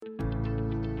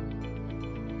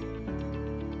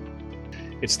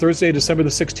It's Thursday, December the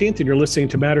 16th, and you're listening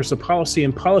to Matters of Policy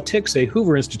and Politics, a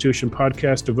Hoover Institution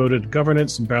podcast devoted to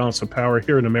governance and balance of power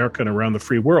here in America and around the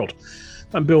free world.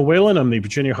 I'm Bill Whalen. I'm the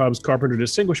Virginia Hobbs Carpenter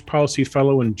Distinguished Policy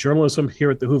Fellow in Journalism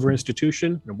here at the Hoover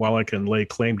Institution. And while I can lay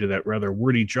claim to that rather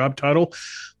wordy job title,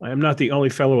 I am not the only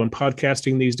fellow in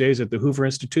podcasting these days at the Hoover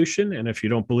Institution. And if you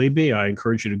don't believe me, I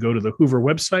encourage you to go to the Hoover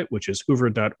website, which is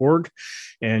hoover.org,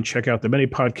 and check out the many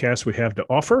podcasts we have to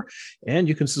offer. And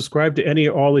you can subscribe to any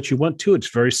or all that you want to. It's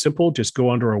very simple. Just go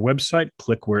onto our website,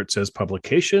 click where it says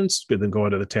publications, and then go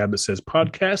onto the tab that says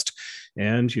podcast,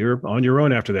 and you're on your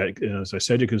own after that. As I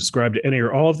said, you can subscribe to any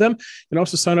or all of them, and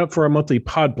also sign up for our monthly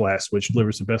Pod Blast, which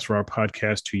delivers the best for our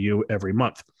podcast to you every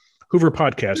month. Hoover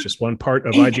Podcast, just one part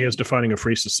of Ideas Defining a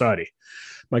Free Society.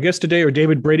 My guests today are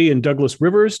David Brady and Douglas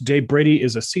Rivers. Dave Brady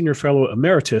is a senior fellow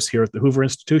emeritus here at the Hoover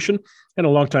Institution and a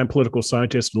longtime political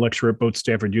scientist and lecturer at both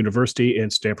Stanford University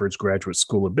and Stanford's Graduate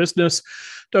School of Business.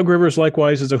 Doug Rivers,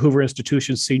 likewise, is a Hoover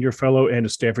Institution senior fellow and a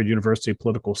Stanford University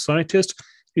political scientist.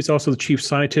 He's also the chief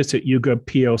scientist at YouGov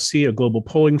PLC, a global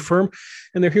polling firm.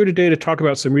 And they're here today to talk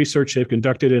about some research they've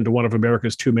conducted into one of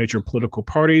America's two major political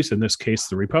parties, in this case,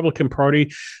 the Republican Party.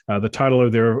 The title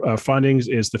of their findings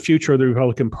is The Future of the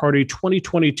Republican Party,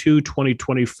 2022,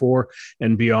 2024,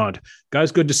 and Beyond.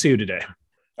 Guys, good to see you today.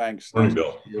 Thanks. Morning,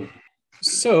 Bill.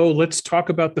 So let's talk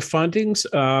about the findings.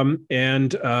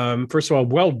 First of all,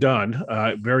 well done.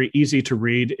 Very easy to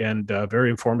read and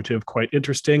very informative, quite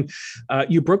interesting.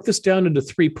 You broke this down into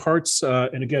three parts.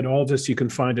 And again, all of this you can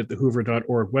find at the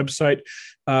hoover.org website.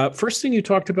 First thing you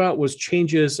talked about was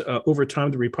changes over time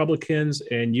to the Republicans,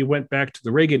 and you went back to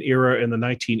the Reagan era in the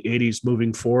 1980s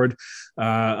moving forward.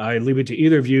 I leave it to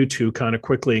either of you to kind of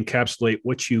quickly encapsulate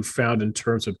what you found in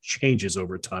terms of changes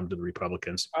over time to the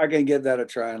Republicans. I can give that a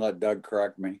try and let Doug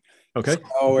correct me. Okay.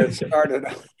 So it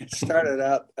started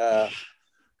out,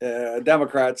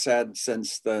 Democrats had,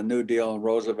 since the New Deal and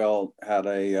Roosevelt, had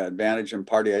a advantage in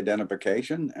party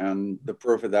identification. And the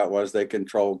proof of that was they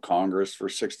controlled Congress for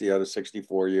 60 out of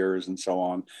 64 years and so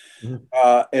on.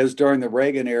 Mm-hmm. As during the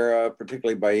Reagan era,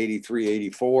 particularly by 83,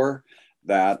 84,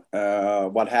 that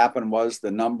what happened was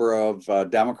the number of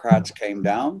Democrats came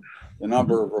down, the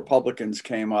number of Republicans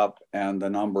came up, and the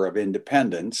number of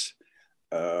independents,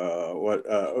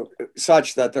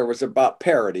 such that there was about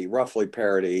parity, roughly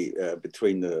parity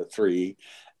between the three.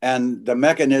 And the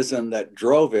mechanism that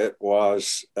drove it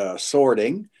was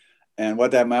sorting. And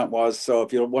what that meant was, so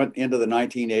if you went into the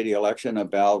 1980 election,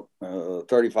 about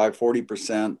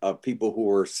 35-40% of people who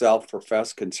were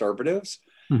self-professed conservatives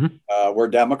were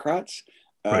Democrats.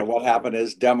 Right. What happened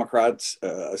is Democrats,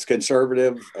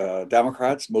 conservative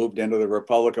Democrats moved into the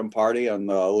Republican Party, and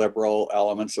the liberal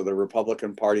elements of the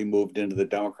Republican Party moved into the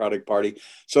Democratic Party.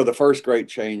 So the first great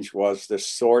change was this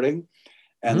sorting.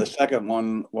 And the second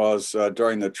one was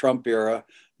during the Trump era,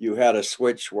 you had a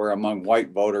switch where among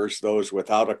white voters, those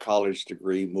without a college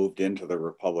degree moved into the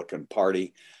Republican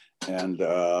Party. And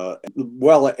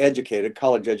well-educated,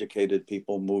 college-educated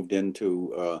people moved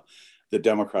into the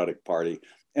Democratic Party.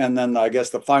 And then I guess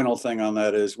the final thing on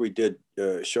that is we did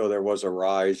show there was a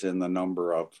rise in the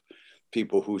number of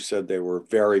people who said they were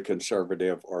very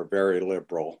conservative or very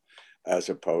liberal, as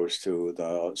opposed to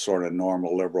the sort of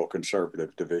normal liberal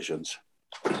conservative divisions.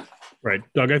 Right.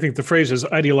 Doug, I think the phrase is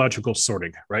ideological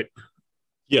sorting, right?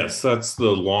 Yes, that's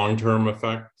the long-term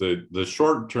effect. The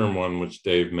short-term one, which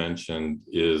Dave mentioned,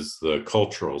 is the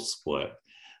cultural split.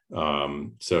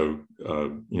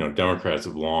 Democrats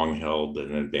have long held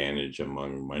an advantage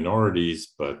among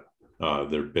minorities, but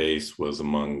their base was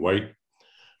among white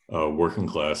working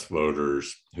class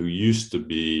voters who used to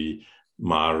be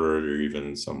moderate or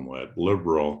even somewhat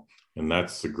liberal. And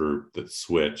that's the group that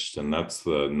switched, and that's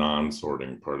the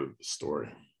non-sorting part of the story.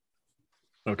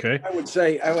 Okay. I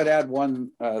would add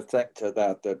one thing to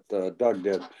that Doug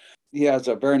did. He has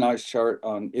a very nice chart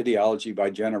on ideology by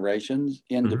generations,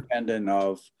 independent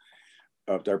of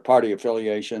their party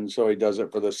affiliation. So he does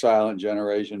it for the silent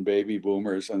generation, baby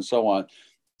boomers, and so on.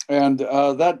 And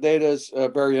that data is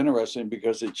very interesting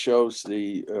because it shows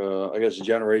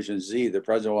Generation Z, the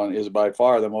present one, is by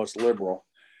far the most liberal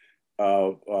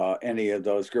of any of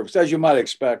those groups. As you might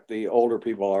expect, the older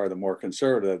people are, the more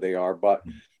conservative they are, but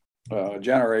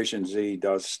Generation Z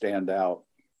does stand out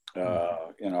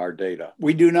in our data.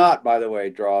 We do not, by the way,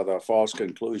 draw the false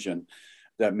conclusion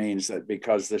that means that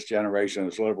because this generation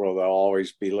is liberal, they'll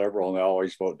always be liberal and they'll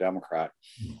always vote Democrat.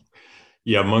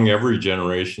 Yeah, among every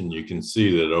generation, you can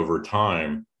see that over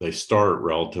time, they start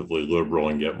relatively liberal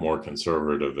and get more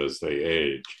conservative as they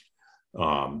age.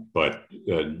 But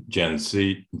Gen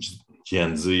Z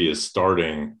is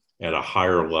starting at a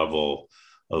higher level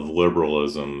of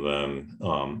liberalism than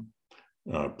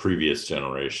previous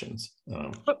generations.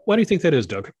 Why do you think that is,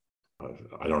 Doug?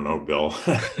 I don't know, Bill.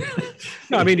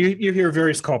 No, I mean, you hear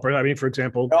various culprits. I mean, for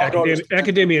example,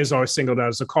 academia is always singled out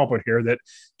as a culprit here, that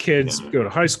kids go to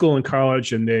high school and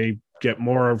college and they get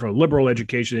more of a liberal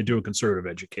education. They do a conservative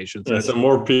education. So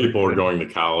more people are going to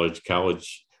college.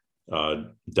 College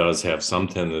does have some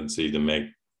tendency to make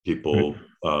people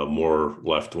more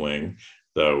left-wing,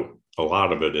 though a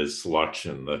lot of it is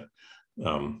selection. That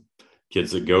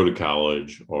kids that go to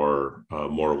college are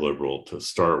more liberal to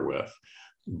start with.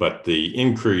 But the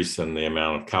increase in the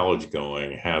amount of college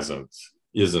going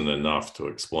isn't enough to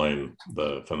explain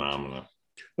the phenomena.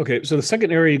 Okay, so the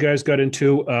second area you guys got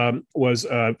into was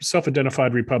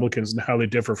self-identified Republicans and how they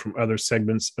differ from other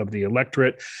segments of the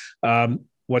electorate.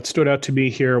 What stood out to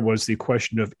me here was the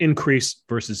question of increase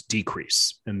versus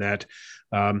decrease, and that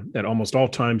at almost all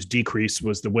times decrease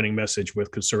was the winning message with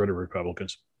conservative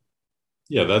Republicans.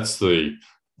 Yeah, that's the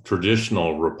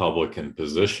traditional Republican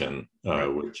position,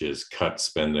 which is cut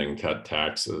spending, cut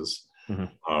taxes.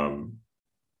 Mm-hmm.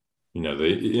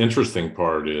 The interesting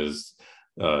part is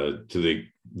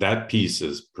that piece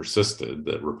has persisted,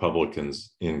 that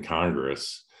Republicans in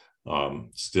Congress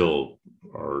still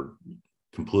are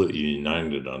completely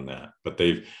united on that, but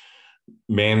they've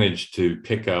managed to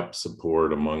pick up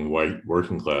support among white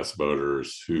working class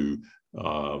voters who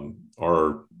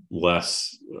are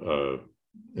less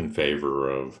in favor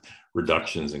of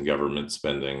reductions in government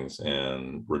spendings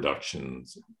and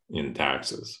reductions in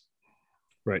taxes.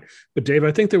 Right. But Dave,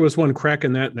 I think there was one crack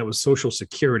in that, and that was Social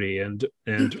Security. And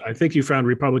I think you found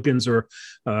Republicans are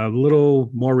a little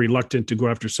more reluctant to go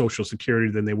after Social Security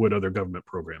than they would other government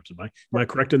programs. Am I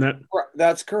correct in that?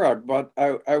 That's correct. But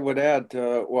I would add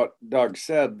to what Doug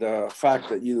said, the fact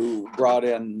that you brought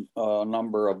in a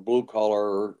number of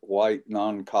blue-collar, white,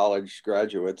 non-college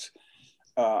graduates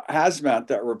has meant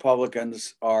that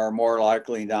Republicans are more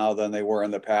likely now than they were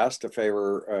in the past to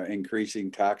favor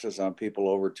increasing taxes on people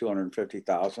over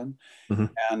 250,000. Mm-hmm.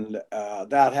 And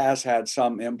that has had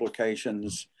some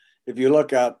implications. If you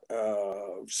look at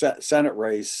Senate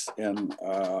race in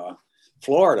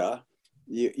Florida,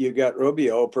 you get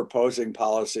Rubio proposing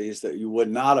policies that you would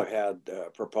not have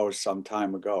had proposed some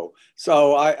time ago.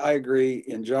 So I agree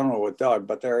in general with Doug,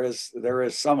 but there is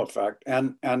some effect.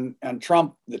 And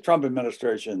Trump, the Trump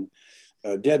administration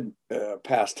did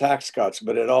pass tax cuts,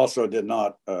 but it also did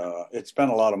not. It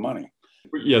spent a lot of money.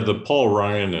 Yeah, the Paul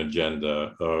Ryan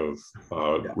agenda of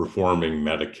reforming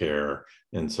Medicare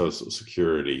and Social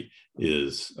Security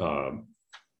is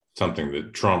something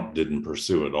that Trump didn't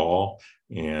pursue at all,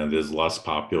 and is less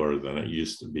popular than it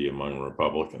used to be among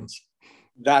Republicans.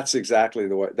 That's exactly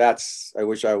the way. I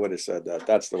wish I would have said that.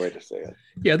 That's the way to say it.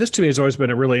 Yeah, this to me has always been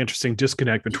a really interesting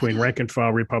disconnect between rank and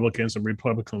file Republicans and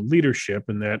Republican leadership,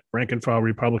 in that rank and file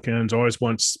Republicans always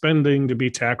want spending to be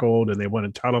tackled and they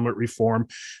want entitlement reform.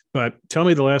 But tell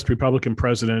me the last Republican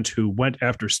president who went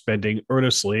after spending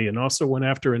earnestly and also went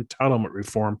after entitlement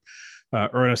reform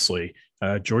earnestly.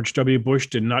 George W. Bush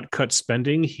did not cut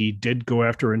spending. He did go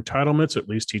after entitlements. At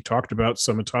least he talked about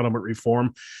some entitlement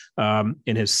reform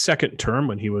in his second term,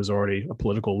 when he was already a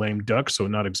political lame duck, so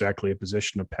not exactly a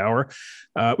position of power.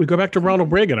 We go back to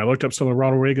Ronald Reagan. I looked up some of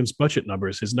Ronald Reagan's budget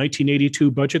numbers. His 1982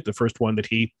 budget, the first one that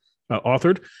he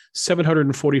authored,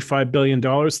 $745 billion. The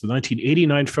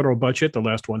 1989 federal budget, the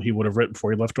last one he would have written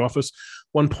before he left office,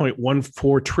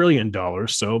 $1.14 trillion.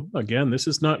 So again, this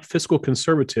is not fiscal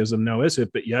conservatism now, is it?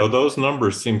 But yet, those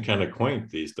numbers seem kind of quaint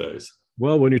these days.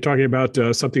 Well, when you're talking about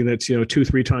something that's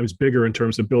 2-3 times bigger in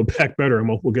terms of Build Back Better,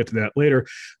 and we'll get to that later.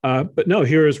 But no,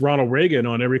 here is Ronald Reagan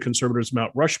on every conservative's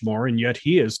Mount Rushmore, and yet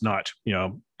he is not.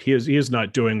 He is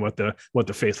not doing what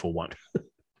the faithful want.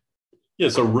 Yeah,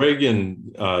 so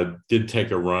Reagan did take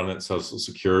a run at Social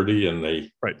Security, and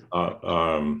they,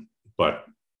 but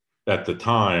at the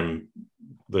time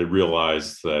they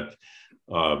realized that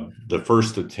the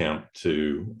first attempt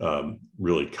to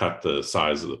really cut the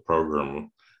size of the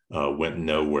program went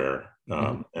nowhere,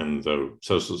 and the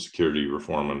Social Security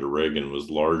reform under Reagan was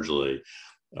largely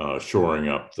shoring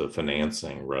up the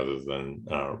financing rather than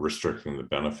restricting the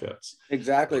benefits.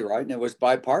 Exactly right, and it was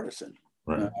bipartisan.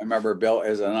 Right. I remember in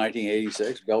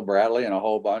 1986, Bill Bradley and a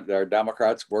whole bunch of our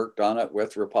Democrats worked on it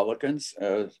with Republicans.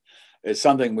 It's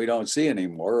something we don't see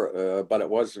anymore, but it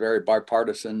was a very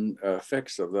bipartisan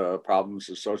fix of the problems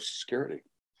of Social Security.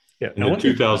 Yeah. In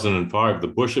 2005, the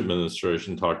Bush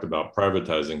administration talked about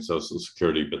privatizing Social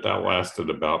Security, but that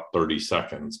lasted about 30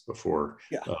 seconds before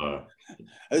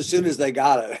As soon as they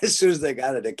got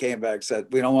it, they came back and said,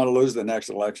 we don't want to lose the next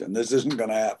election. This isn't going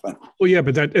to happen. Well, yeah,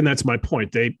 but that's my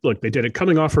point. They did it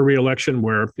coming off a re-election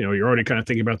where, you're already kind of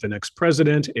thinking about the next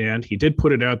president, and he did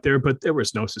put it out there, but there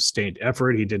was no sustained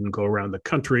effort. He didn't go around the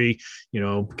country,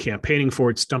 campaigning for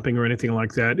it, stumping or anything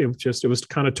like that. It was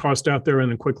kind of tossed out there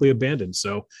and then quickly abandoned.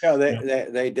 So yeah,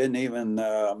 they didn't even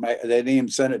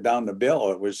send it down the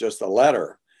bill. It was just a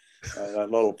letter. That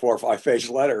little 4 or 5 page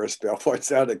letter, as Bill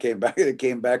points out, it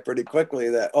came back pretty quickly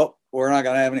that, we're not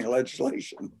going to have any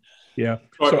legislation. Yeah.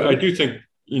 So I do think,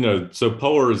 so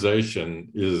polarization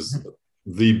is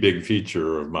the big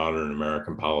feature of modern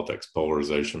American politics,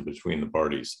 polarization between the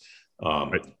parties.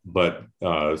 Right. But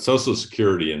Social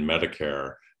Security and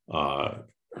Medicare are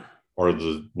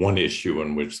the one issue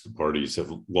in which the parties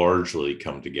have largely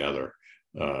come together,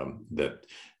 that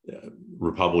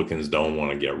Republicans don't want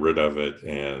to get rid of it,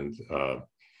 and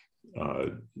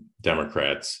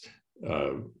Democrats,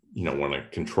 want to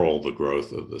control the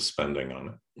growth of the spending on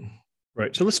it.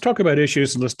 Right. So let's talk about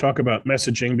issues and let's talk about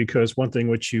messaging, because one thing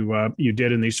which you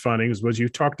did in these findings was you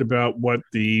talked about what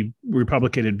the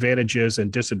Republican advantages and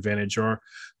disadvantages are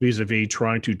vis-a-vis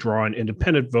trying to draw in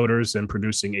independent voters and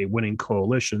producing a winning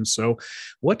coalition. So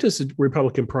what does the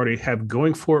Republican Party have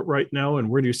going for it right now, and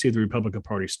where do you see the Republican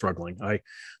Party struggling?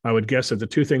 I would guess that the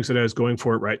two things it has going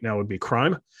for it right now would be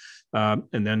crime.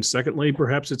 And then secondly,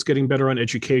 perhaps it's getting better on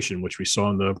education, which we saw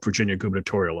in the Virginia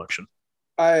gubernatorial election.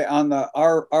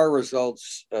 Our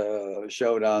results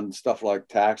showed on stuff like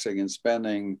taxing and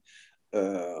spending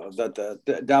that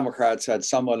the Democrats had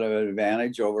somewhat of an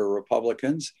advantage over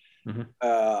Republicans. Mm-hmm.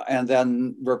 And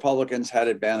then Republicans had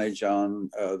advantage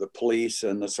on the police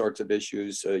and the sorts of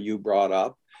issues you brought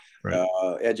up. Right.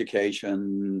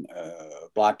 Education,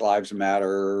 Black Lives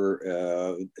Matter,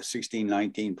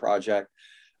 1619 Project,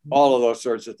 all of those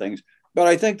sorts of things. But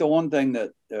I think the one thing that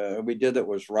we did that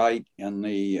was right in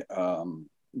the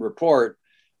report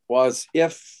was,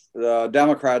 if the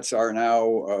Democrats are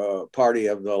now party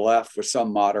of the left with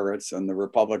some moderates and the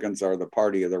Republicans are the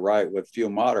party of the right with few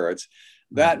moderates,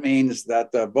 that means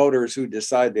that the voters who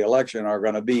decide the election are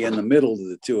going to be in the middle of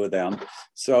the two of them.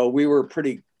 So we were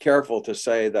pretty careful to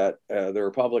say that the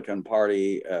Republican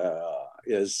Party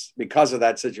is, because of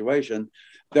that situation,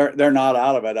 they're not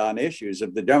out of it on issues.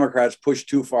 If the Democrats push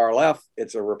too far left,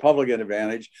 it's a Republican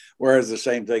advantage, whereas the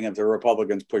same thing, if the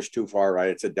Republicans push too far right,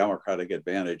 it's a Democratic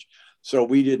advantage. So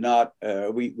we did not,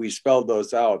 we spelled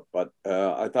those out, but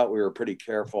I thought we were pretty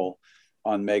careful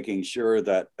on making sure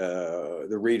that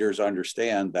the readers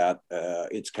understand that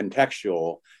it's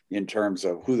contextual in terms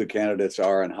of who the candidates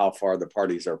are and how far the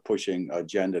parties are pushing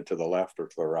agenda to the left or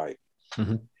to the right.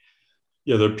 Mm-hmm.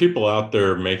 Yeah, there are people out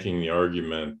there making the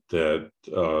argument that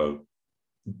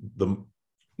the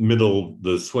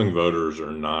swing voters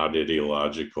are not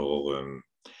ideological,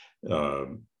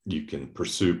 and you can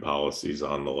pursue policies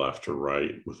on the left or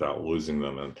right without losing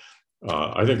them. And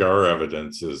I think our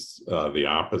evidence is the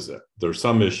opposite. There are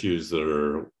some issues that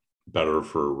are better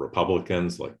for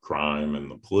Republicans, like crime and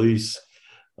the police.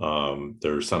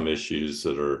 There are some issues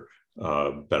that are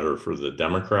better for the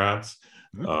Democrats.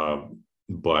 Mm-hmm.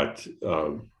 But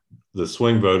the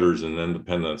swing voters and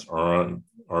independents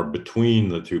are between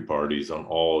the two parties on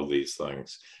all of these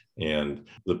things. And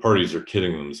the parties are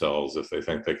kidding themselves if they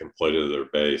think they can play to their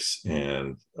base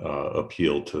and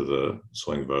appeal to the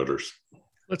swing voters.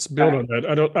 Let's build on that.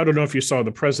 I don't know if you saw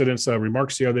the president's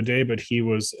remarks the other day, but he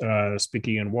was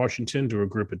speaking in Washington to a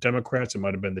group of Democrats. It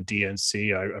might have been the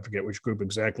DNC. I forget which group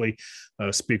exactly.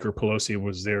 Speaker Pelosi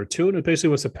was there too. And it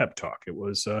basically was a pep talk. It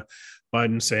was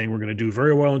Biden saying, we're going to do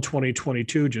very well in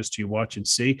 2022, just you watch and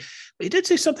see. But he did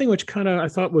say something which kind of I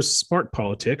thought was smart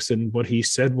politics. And what he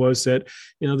said was that,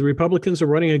 the Republicans are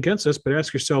running against us, but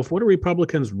ask yourself, what are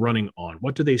Republicans running on?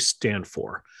 What do they stand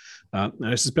for?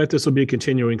 I suspect this will be a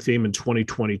continuing theme in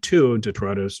 2022 to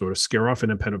try to sort of scare off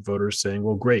independent voters, saying,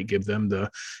 well, great, give them the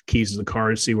keys to the car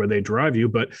and see where they drive you.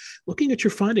 But looking at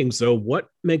your findings, though, what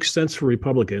makes sense for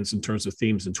Republicans in terms of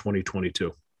themes in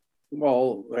 2022?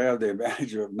 Well, they have the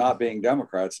advantage of not being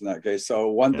Democrats in that case. So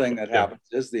one thing that happens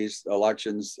is these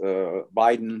elections,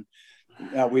 Biden,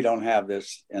 we don't have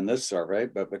this in this survey,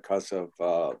 but because of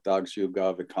Doug's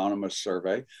YouGov Economist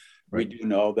survey, right, we do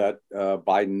know that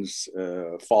Biden's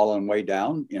fallen way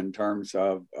down in terms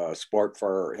of support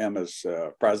for him as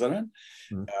president.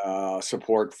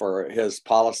 Support for his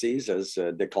policies has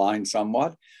declined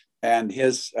somewhat. And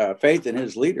his faith in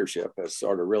his leadership has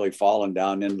sort of really fallen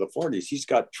down into the 40s. He's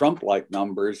got Trump-like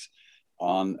numbers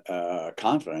on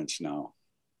confidence now.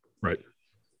 Right.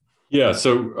 Yeah.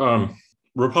 So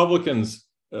Republicans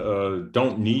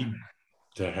don't need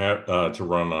to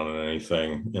run on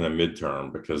anything in a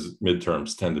midterm, because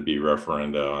midterms tend to be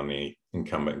referenda on the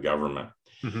incumbent government.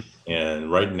 Mm-hmm.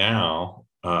 And right now,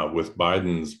 with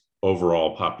Biden's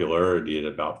overall popularity at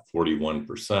about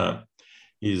 41%,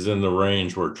 he's in the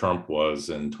range where Trump was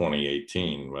in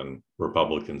 2018 when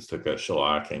Republicans took a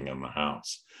shellacking in the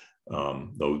House,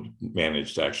 though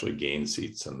managed to actually gain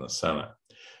seats in the Senate.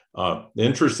 The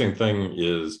interesting thing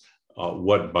is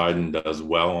what Biden does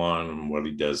well on and what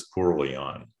he does poorly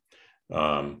on.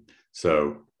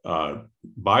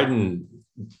 Biden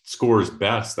scores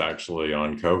best actually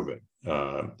on COVID.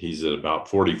 He's at about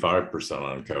 45%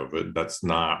 on COVID. That's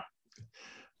not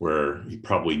where he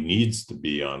probably needs to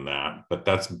be on that, but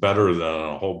that's better than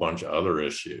a whole bunch of other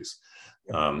issues.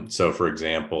 So for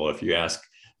example, if you ask,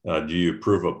 do you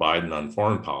approve of Biden on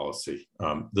foreign policy?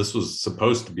 This was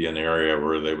supposed to be an area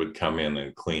where they would come in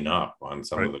and clean up on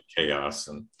some of the chaos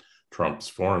in Trump's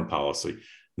foreign policy.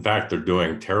 In fact, they're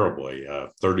doing terribly,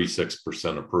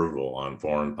 36% approval on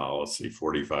foreign policy,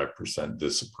 45%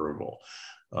 disapproval.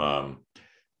 On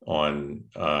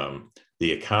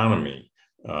the economy,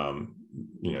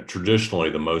 traditionally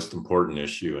the most important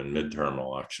issue in midterm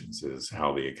elections is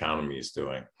how the economy is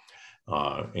doing.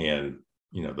 And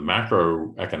the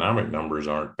macroeconomic numbers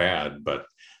aren't bad, but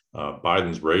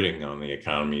Biden's rating on the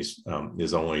economy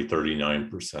is only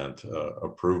 39%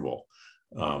 approval.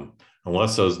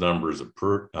 Unless those numbers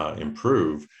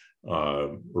improve,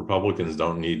 Republicans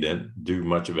don't need to do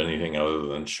much of anything other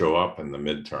than show up in the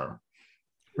midterm.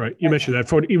 Right. You mentioned that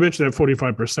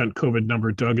 45% COVID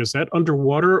number, Doug. Is that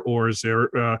underwater, or is it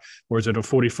a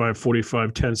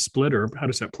 45-45-10 split, or how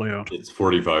does that play out? It's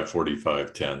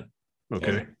 45-45-10.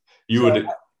 Okay.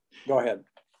 Go ahead.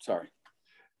 Sorry.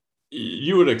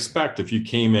 You would expect if you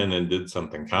came in and did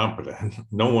something competent,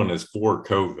 no one is for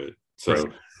COVID.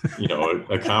 So,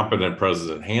 a competent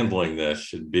president handling this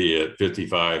should be at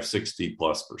 55,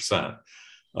 60+%.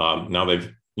 Now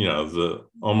they've, the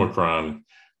Omicron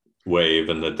wave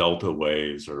and the Delta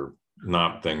waves are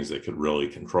not things they could really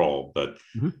control, but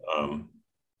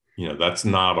that's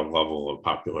not a level of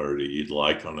popularity you'd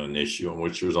like on an issue in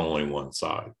which there's only one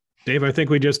side. Dave, I think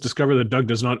we just discovered that Doug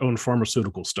does not own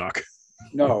pharmaceutical stock.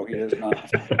 No, he does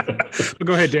not.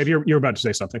 Go ahead, Dave. You're about to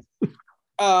say something.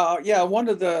 I think one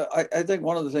of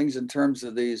the things in terms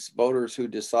of these voters who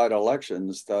decide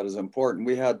elections that is important.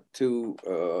 We had two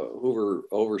Hoover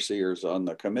overseers on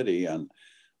the committee, and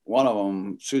one of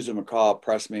them, Susan McCaw,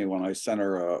 pressed me when I sent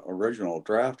her an original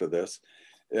draft of this.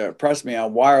 Pressed me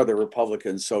on why are the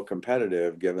Republicans so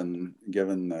competitive given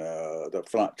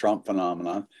the Trump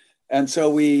phenomenon. And so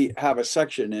we have a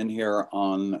section in here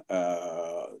on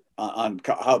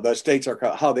how the states are,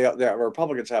 how the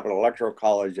Republicans have an electoral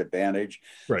college advantage,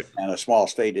 right, and a small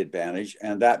state advantage,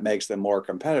 and that makes them more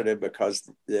competitive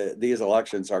because these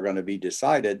elections are going to be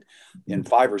decided in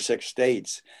 5 or 6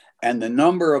 states, and the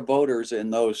number of voters in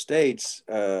those states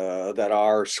that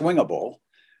are swingable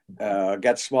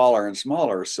gets smaller and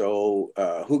smaller. So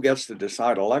who gets to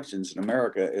decide elections in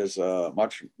America is a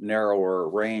much narrower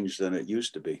range than it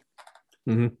used to be.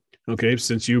 Mm-hmm. Okay,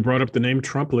 since you brought up the name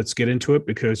Trump, let's get into it,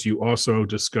 because you also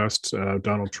discussed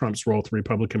Donald Trump's role with the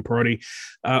Republican Party.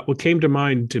 What came to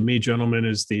mind to me, gentlemen,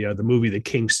 is the movie The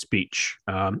King's Speech,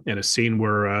 and a scene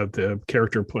where the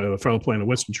fellow playing the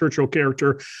Winston Churchill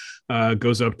character,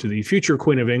 goes up to the future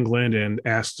Queen of England and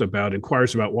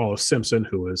inquires about Wallis Simpson,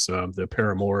 who is the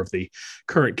paramour of the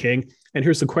current king. And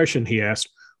here's the question he asked: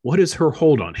 what is her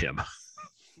hold on him?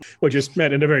 Which is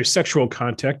meant in a very sexual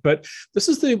context, but this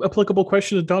is the applicable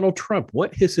question to Donald Trump.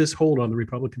 What is his hold on the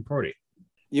Republican Party?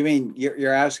 You mean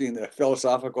you're asking the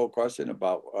philosophical question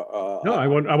about? No, I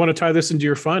want to tie this into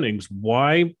your findings.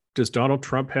 Why does Donald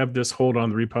Trump have this hold on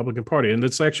the Republican Party? And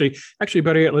it's actually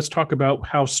better yet, let's talk about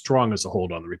how strong is the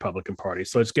hold on the Republican Party.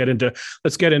 So let's get into,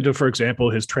 for example,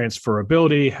 his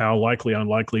transferability, how likely,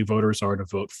 unlikely voters are to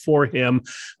vote for him,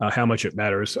 how much it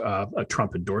matters, a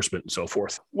Trump endorsement, and so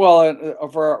forth. Well,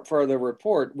 for the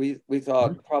report, we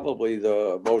thought probably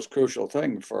the most crucial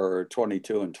thing for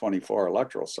 22 and 24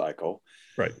 electoral cycle,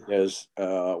 right, is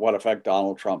what effect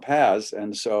Donald Trump has.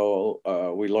 And so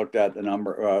we looked at the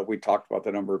number, we talked about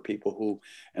the number of people who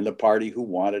in the party who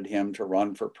wanted him to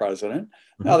run for president.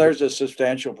 Mm-hmm. Now, there's a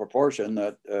substantial proportion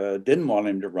that didn't want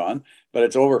him to run, but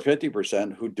it's over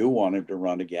 50% who do want him to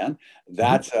run again.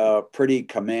 That's a pretty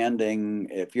commanding,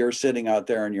 if you're sitting out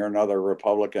there and you're another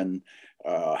Republican,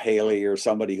 Haley or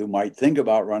somebody who might think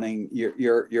about running,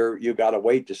 you got to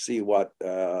wait to see what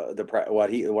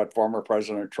former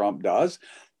President Trump does,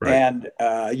 right. And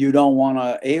you don't want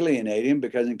to alienate him,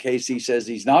 because in case he says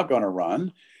he's not going to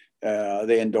run,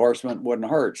 the endorsement wouldn't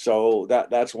hurt. So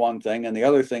that's one thing. And the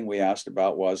other thing we asked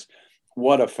about was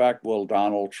what effect will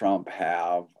Donald Trump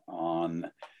have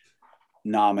on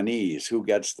nominees? Who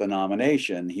gets the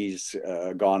nomination? He's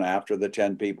gone after the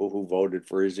 10 people who voted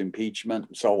for his impeachment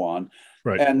and so on.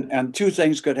 Right. And two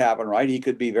things could happen, right? He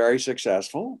could be very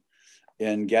successful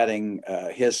in getting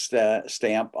his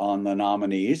stamp on the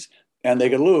nominees, and they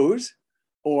could lose,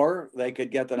 or they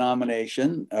could get the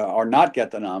nomination or not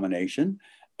get the nomination.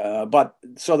 But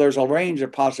so there's a range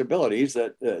of possibilities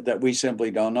that we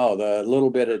simply don't know. The little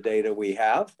bit of data we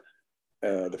have,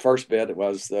 the first bit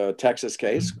was the Texas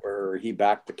case where he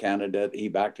backed a candidate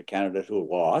who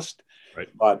lost. Right.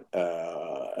 But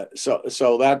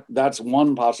so that's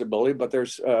one possibility, but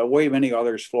there's way many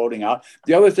others floating out.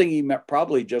 The other thing he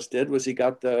probably just did was he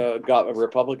got a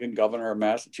Republican governor of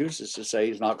Massachusetts to say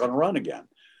he's not going to run again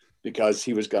because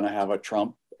he was going to have a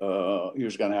Trump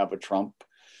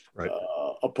right.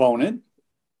 Opponent.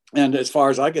 And as far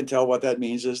as I can tell, what that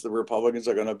means is the Republicans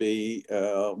are going to be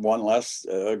one less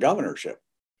governorship.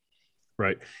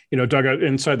 Right. Doug,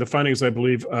 inside the findings, I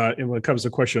believe, and when it comes to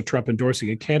the question of Trump endorsing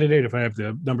a candidate, if I have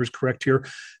the numbers correct here,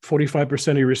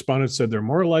 45% of respondents said they're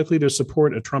more likely to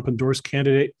support a Trump endorsed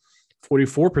candidate.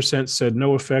 44% said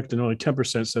no effect, and only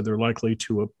 10% said they're likely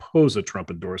to oppose a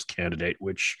Trump endorsed candidate,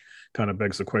 which kind of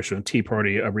begs the question, Tea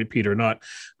Party, a repeat or not.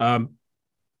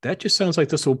 That just sounds like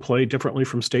this will play differently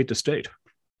from state to state.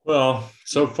 Well,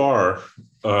 so far,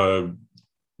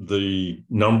 the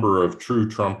number of true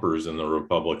Trumpers in the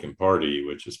Republican Party,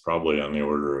 which is probably on the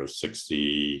order of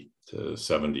 60 to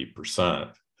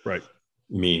 70%, right,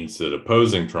 means that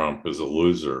opposing Trump is a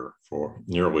loser for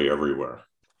nearly everywhere.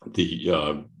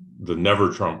 The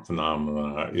never Trump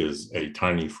phenomena is a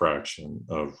tiny fraction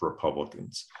of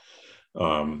Republicans.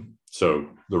 So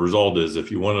the result is,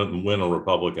 if you want to win a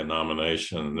Republican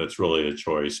nomination, it's really a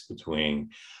choice between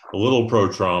a little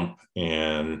pro-Trump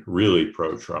and really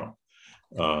pro-Trump.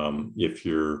 If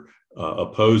you're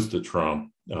opposed to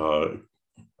Trump,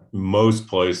 most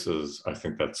places, I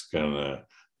think that's going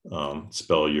to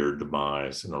spell your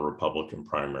demise in a Republican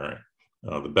primary.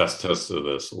 The best test of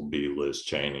this will be Liz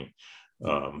Cheney,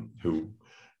 who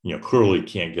clearly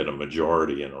can't get a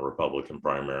majority in a Republican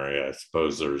primary. I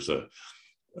suppose there's a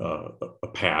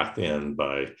path in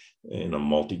a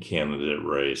multi-candidate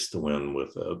race to win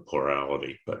with a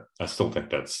plurality, but I still think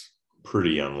that's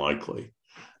pretty unlikely.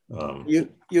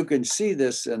 You can see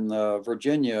this in the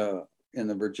Virginia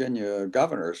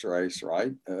governor's race,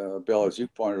 right? Bill, as you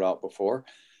pointed out before,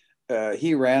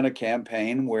 he ran a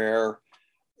campaign where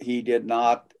he did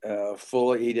not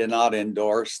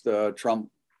endorse the Trump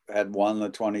had won the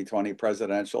 2020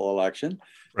 presidential election.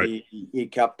 Right. He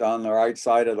kept on the right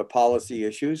side of the policy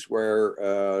issues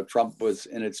where Trump was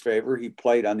in its favor. He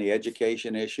played on the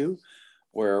education issue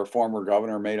where a former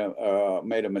governor made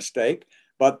a mistake.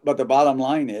 But the bottom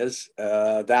line is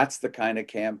that's the kind of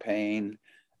campaign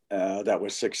that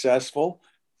was successful.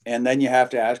 And then you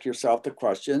have to ask yourself the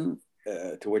question,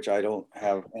 to which I don't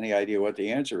have any idea what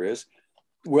the answer is.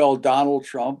 Will Donald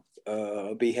Trump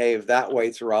behave that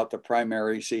way throughout the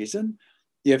primary season?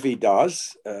 If he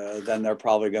does, then there are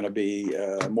probably going to be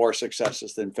more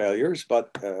successes than failures.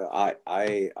 But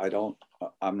I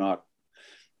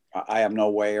have no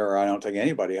way, or I don't think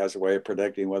anybody has a way of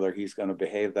predicting whether he's going to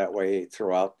behave that way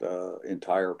throughout the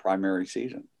entire primary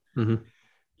season. Mm-hmm.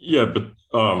 Yeah, but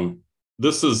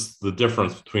this is the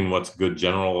difference between what's good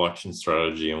general election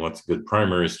strategy and what's good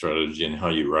primary strategy and how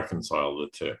you reconcile the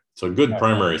two. So good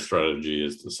primary strategy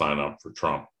is to sign up for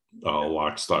Trump,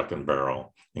 lock, stock, and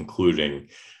barrel, including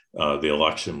the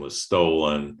election was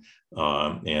stolen,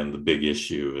 and the big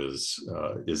issue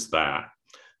is that.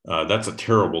 That's a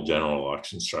terrible general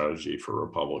election strategy for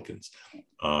Republicans.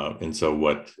 And so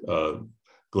what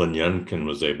Glenn Youngkin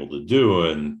was able to do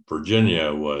in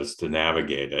Virginia was to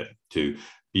navigate it, to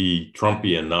be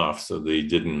Trumpy enough so they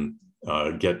didn't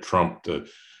get Trump to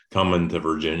come into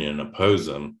Virginia and oppose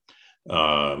him,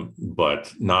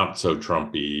 but not so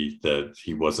Trumpy that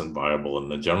he wasn't viable in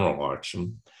the general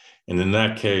election. And in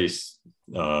that case,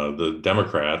 the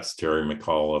Democrats, Terry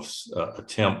McAuliffe's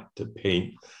attempt to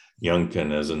paint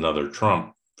Youngkin as another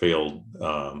Trump failed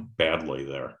badly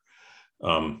there.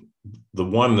 The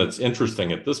one that's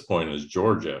interesting at this point is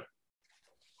Georgia.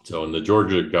 So in the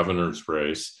Georgia governor's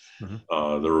race,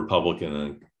 mm-hmm. The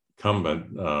Republican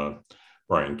incumbent,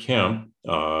 Brian Kemp,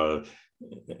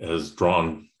 has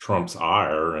drawn Trump's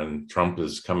ire, and Trump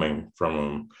is coming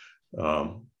from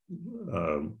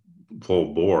him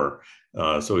full bore.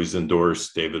 So he's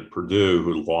endorsed David Perdue,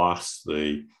 who lost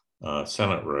the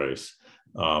Senate race.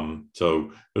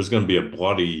 So there's going to be a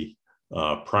bloody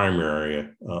primary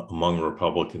among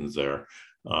Republicans there.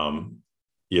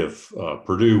 If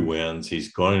Perdue wins,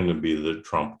 he's going to be the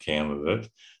Trump candidate.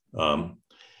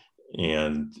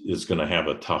 and is going to have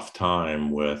a tough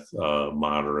time with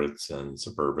moderates and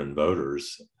suburban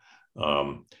voters.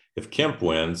 If Kemp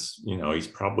wins, he's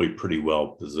probably pretty well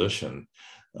positioned.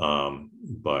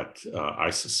 But I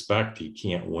suspect he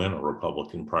can't win a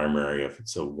Republican primary if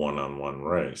it's a one-on-one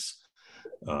race.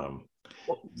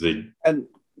 And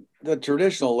the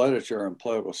traditional literature in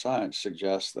political science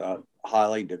suggests that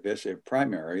highly divisive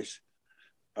primaries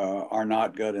are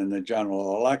not good in the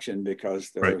general election because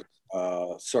there's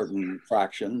a certain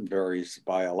fraction, varies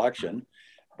by election,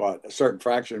 but a certain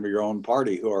fraction of your own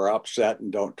party who are upset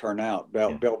and don't turn out.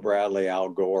 Bill Bradley, Al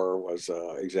Gore was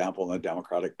an example in the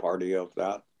Democratic Party of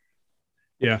that.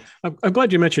 Yeah, I'm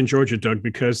glad you mentioned Georgia, Doug,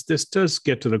 because this does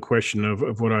get to the question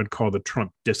of what I'd call the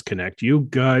Trump disconnect. You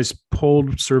guys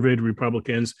polled, surveyed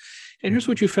Republicans, and here's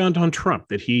what you found on Trump,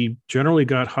 that he generally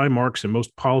got high marks in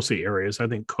most policy areas. I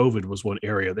think COVID was one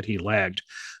area that he lagged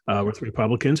with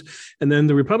Republicans. And then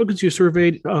the Republicans you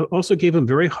surveyed also gave him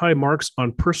very high marks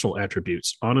on personal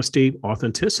attributes, honesty,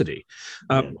 authenticity.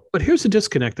 But here's the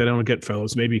disconnect that I don't get,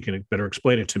 fellows. Maybe you can better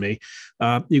explain it to me.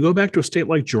 You go back to a state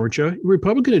like Georgia,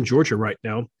 Republican in Georgia right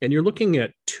now, and you're looking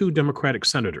at two Democratic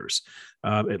senators,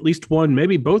 at least one,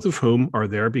 maybe both of whom are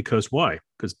there because why?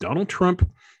 Because Donald Trump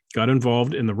got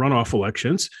involved in the runoff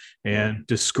elections and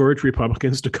discouraged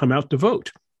Republicans to come out to vote.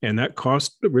 And that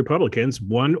cost the Republicans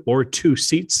 1 or 2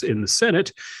 seats in the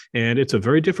Senate. And it's a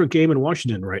very different game in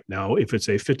Washington right now if it's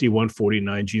a 51-49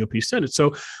 GOP Senate.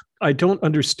 So I don't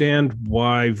understand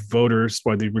why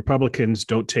the Republicans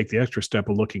don't take the extra step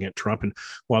of looking at Trump. And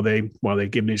while they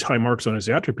give these high marks on his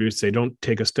attributes, they don't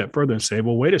take a step further and say,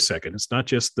 well, wait a second. It's not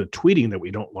just the tweeting that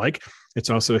we don't like. It's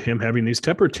also him having these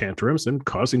temper tantrums and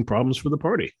causing problems for the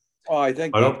party. Well, I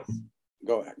think go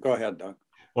ahead, Doug.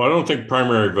 Well, I don't think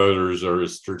primary voters are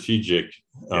as strategic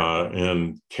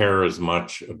and care as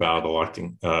much about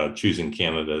choosing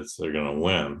candidates that are going to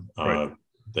win. Right.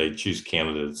 They choose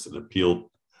candidates that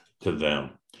appeal to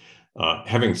them.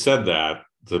 Having said that,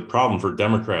 the problem for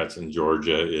Democrats in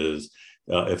Georgia is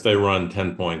if they run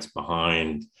 10 points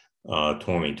behind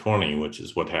 2020, which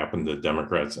is what happened to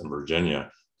Democrats in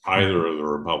Virginia, either of the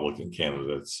Republican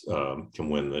candidates can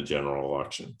win the general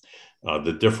election.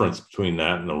 The difference between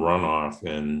that and the runoff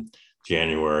in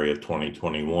January of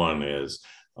 2021 is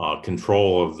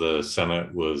control of the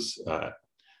Senate was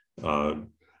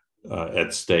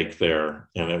at stake there,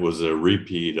 and it was a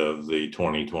repeat of the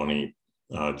 2020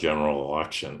 general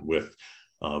election with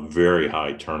very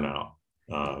high turnout.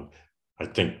 I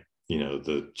think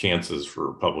the chances for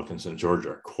Republicans in Georgia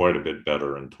are quite a bit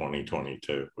better in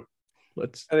 2022.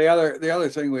 The other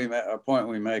thing a point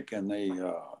we make in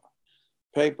the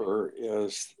paper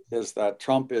is that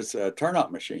Trump is a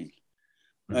turnout machine.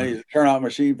 Mm-hmm. He's a turnout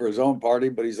machine for his own party,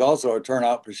 but he's also a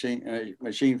turnout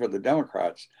machine for the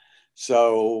Democrats.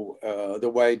 So the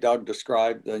way Doug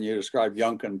described, and you described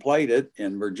Youngkin played it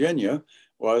in Virginia,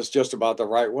 was just about the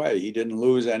right way. He didn't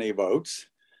lose any votes,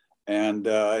 and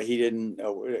he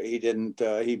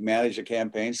managed a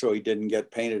campaign so he didn't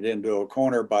get painted into a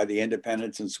corner by the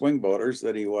independents and swing voters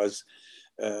that he was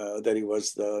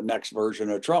the next version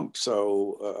of Trump.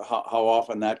 So how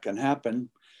often that can happen,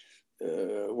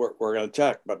 we're going to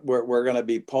check. But we're going to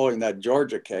be polling that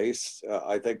Georgia case,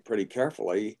 I think, pretty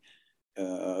carefully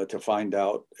to find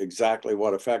out exactly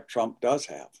what effect Trump does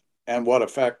have and what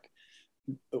effect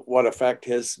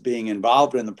his being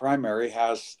involved in the primary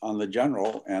has on the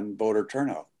general and voter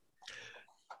turnout.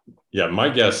 Yeah, my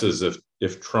guess is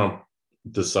if Trump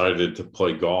decided to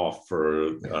play golf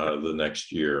for the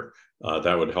next year,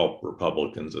 that would help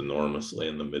Republicans enormously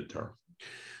in the midterm.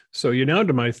 So you're now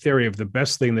to my theory of the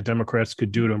best thing the Democrats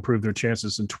could do to improve their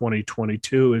chances in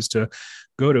 2022 is to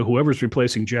go to whoever's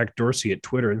replacing Jack Dorsey at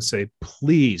Twitter and say,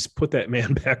 please put that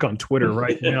man back on Twitter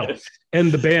right now.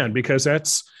 End the ban, because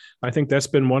I think that's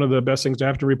been one of the best things to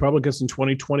happen to Republicans in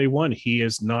 2021. He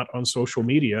is not on social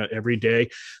media every day,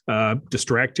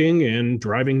 distracting and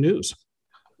driving news.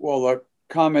 Well, the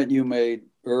comment you made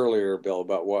earlier, Bill,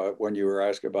 about when you were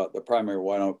asking about the primary,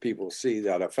 why don't people see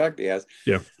that effect he has?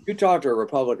 Yeah. You talk to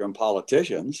Republican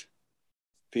politicians,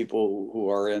 people who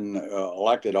are in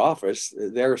elected office,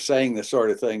 they're saying the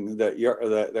sort of thing that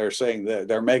they're saying, that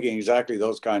they're making exactly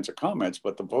those kinds of comments,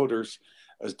 but the voters,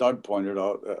 as Doug pointed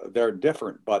out, they're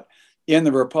different. But in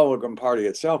the Republican Party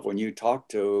itself, when you talk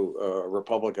to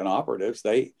Republican operatives,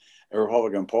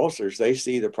 Republican pollsters, they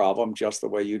see the problem just the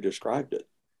way you described it.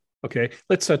 Okay,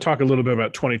 let's talk a little bit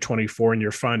about 2024 and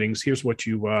your findings. Here's what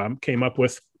you came up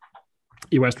with.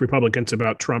 You asked Republicans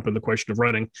about Trump and the question of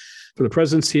running for the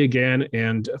presidency again,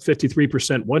 and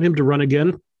 53% want him to run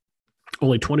again.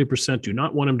 Only 20% do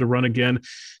not want him to run again.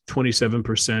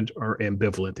 27% are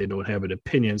ambivalent. They don't have an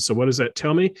opinion. So what does that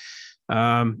tell me?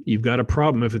 You've got a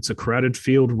problem if it's a crowded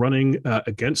field running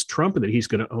against Trump and that he's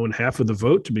going to own half of the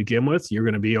vote to begin with. You're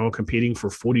going to be all competing for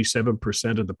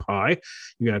 47% of the pie.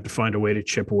 You're going to have to find a way to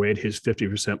chip away at his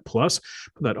 50% plus.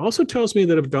 But that also tells me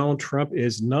that if Donald Trump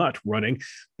is not running,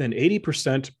 then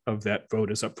 80% of that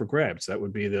vote is up for grabs. That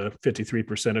would be the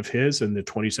 53% of his and the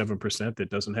 27% that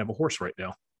doesn't have a horse right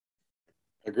now.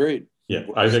 Agreed. Yeah,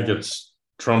 I think it's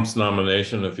Trump's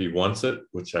nomination if he wants it,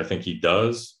 which I think he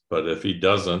does. But if he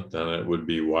doesn't, then it would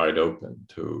be wide open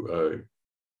to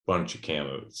a bunch of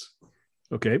candidates.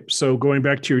 Okay, so going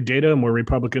back to your data and where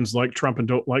Republicans like Trump and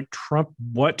don't like Trump,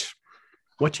 what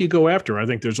do you go after? I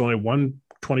think there's only one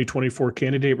 2024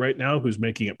 candidate right now who's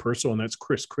making it personal, and that's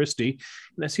Chris Christie.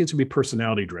 And that seems to be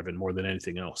personality driven more than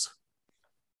anything else.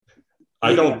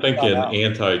 I don't think an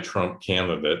anti-Trump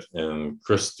candidate, and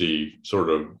Christie sort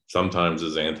of sometimes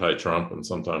is anti-Trump and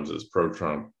sometimes is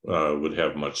pro-Trump, would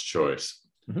have much choice.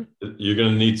 Mm-hmm. You're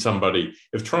going to need somebody.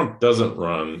 If Trump doesn't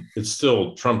run, it's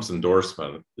still Trump's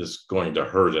endorsement is going to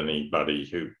hurt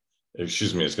anybody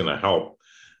it's going to help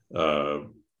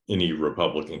any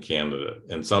Republican candidate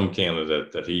and some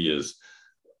candidate that he is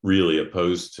really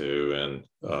opposed to. And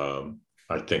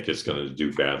I think it's going to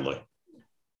do badly.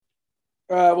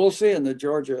 We'll see in the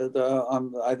Georgia.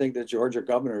 I think the Georgia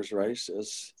governor's race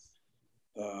is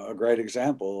a great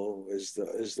example.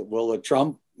 Will the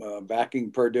Trump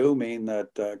backing Perdue mean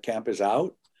that Kemp is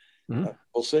out? Mm-hmm.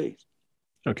 We'll see.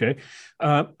 Okay.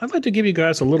 I'd like to give you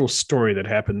guys a little story that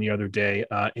happened the other day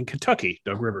in Kentucky,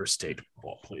 Doug Rivers State, of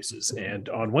all places. And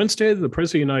on Wednesday, the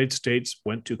President of the United States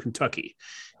went to Kentucky.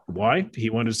 Why? He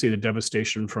wanted to see the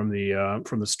devastation from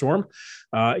the storm.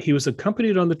 He was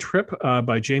accompanied on the trip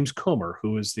by James Comer,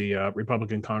 who is the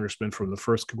Republican congressman from the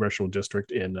 1st Congressional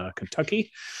District in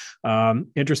Kentucky.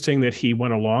 Interesting that he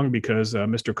went along because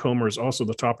Mr. Comer is also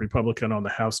the top Republican on the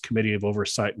House Committee of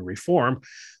Oversight and Reform,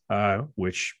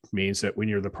 which means that when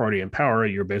you're the party in power,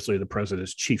 you're basically the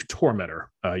president's chief tormentor.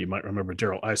 You might remember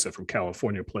Darrell Issa from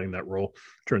California playing that role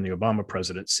during the Obama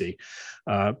presidency.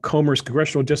 Comer's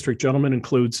congressional district, gentlemen,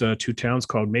 includes 2 towns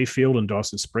called Mayfield and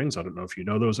Dawson Springs. I don't know if you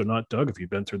know those or not, Doug, if you've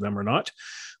been through them or not.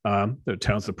 The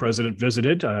towns the president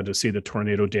visited to see the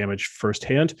tornado damage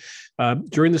firsthand.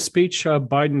 During the speech,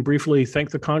 Biden briefly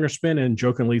thanked the congressman and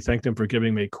jokingly thanked him for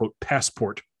giving him a, quote,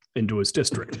 passport into his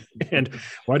district. And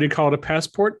why did he call it a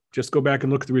passport? Just go back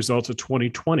and look at the results of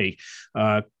 2020.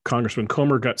 Congressman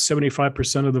Comer got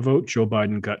 75% of the vote. Joe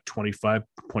Biden got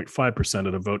 25.5%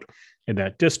 of the vote in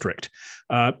that district.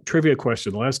 Trivia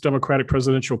question. The last Democratic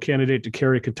presidential candidate to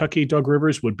carry Kentucky, Doug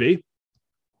Rivers, would be?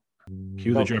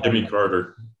 Cue the Jimmy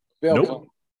Carter.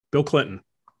 Bill Clinton.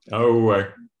 Oh,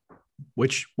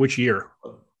 which year?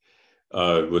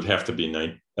 Would have to be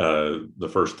the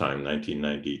first time,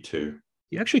 1992.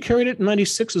 He actually carried it in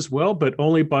 96 as well, but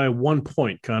only by 1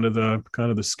 point, kind of the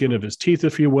skin of his teeth,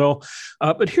 if you will.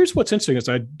 But here's what's interesting as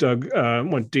I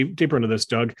went deeper into this,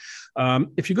 Doug.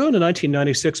 If you go into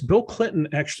 1996, Bill Clinton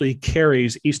actually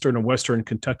carries eastern and western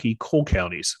Kentucky coal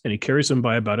counties, and he carries them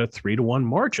by about a 3-1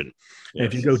 margin. Yes.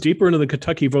 If you go deeper into the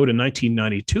Kentucky vote in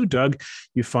 1992, Doug,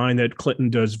 you find that Clinton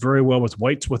does very well with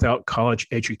whites without college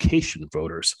education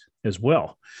voters as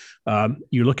well.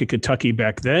 You look at Kentucky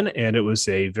back then, and it was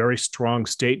a very strong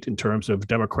state in terms of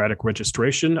Democratic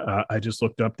registration. I just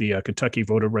looked up the Kentucky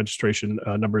voter registration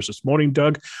numbers this morning,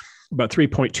 Doug. About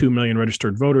 3.2 million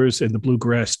registered voters in the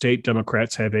Bluegrass State.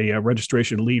 Democrats have a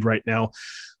registration lead right now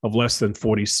of less than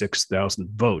 46,000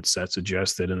 votes. That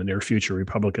suggests that in the near future,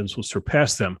 Republicans will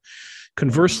surpass them.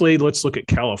 Conversely, let's look at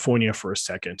California for a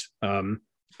second.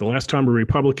 The last time a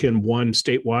Republican won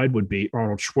statewide would be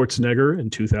Arnold Schwarzenegger in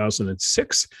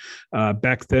 2006.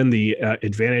 Back then, the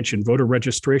advantage in voter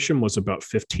registration was about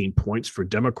 15 points for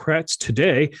Democrats.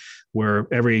 Today, where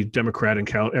every Democrat in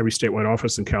every statewide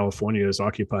office in California is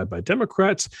occupied by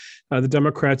Democrats, the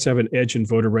Democrats have an edge in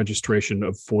voter registration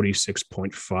of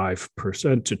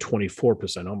 46.5% to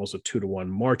 24%, almost a 2-1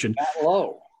 margin. That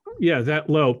low. Yeah, that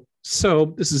low.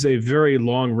 So this is a very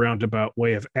long roundabout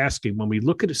way of asking, when we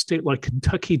look at a state like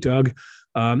Kentucky, Doug,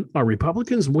 are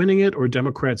Republicans winning it or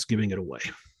Democrats giving it away?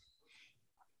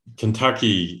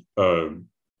 Kentucky,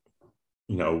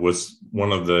 was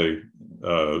one of the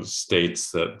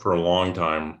states that for a long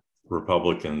time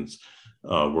Republicans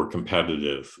were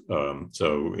competitive.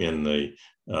 So in the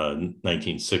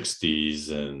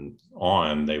 1960s and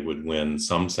on, they would win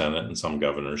some Senate and some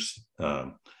governors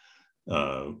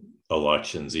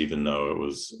elections, even though it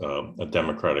was a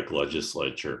Democratic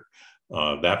legislature.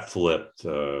 That flipped,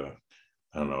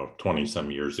 20 some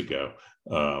years ago.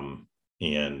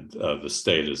 and the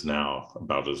state is now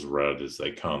about as red as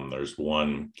they come. There's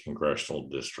one congressional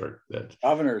district that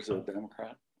governor's a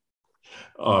Democrat.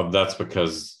 That's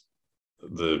because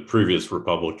the previous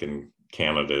Republican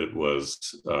candidate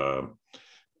was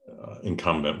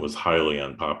incumbent was highly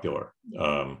unpopular.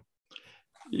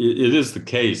 It is the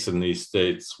case in these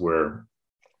states where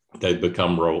they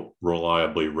become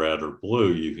reliably red or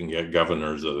blue. You can get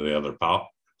governors of the other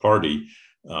party,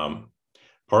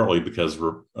 partly because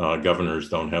governors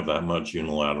don't have that much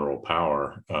unilateral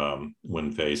power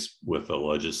when faced with a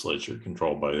legislature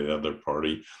controlled by the other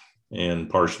party, and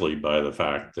partially by the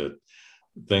fact that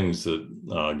things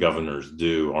that governors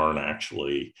do aren't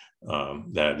actually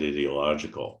that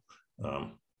ideological.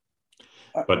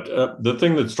 But the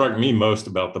thing that struck me most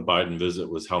about the Biden visit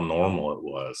was how normal it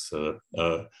was.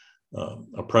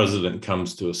 A president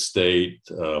comes to a state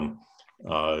in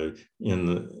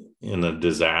a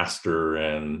disaster,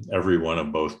 and everyone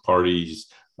of both parties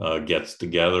gets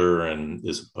together and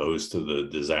is opposed to the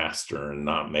disaster and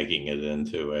not making it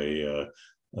into a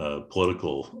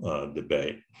political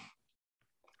debate.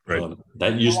 Right.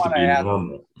 That used to be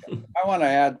normal. I want to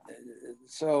add.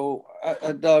 So,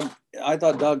 Doug, I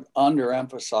thought Doug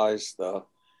underemphasized the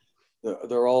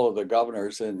role of the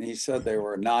governors, and he said they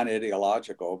were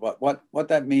non-ideological. But what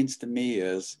that means to me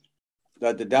is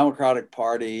that the Democratic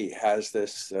Party has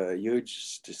this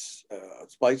huge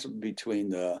splice between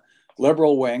the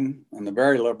liberal wing and the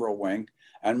very liberal wing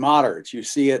and moderates. You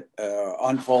see it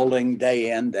unfolding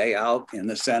day in, day out in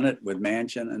the Senate with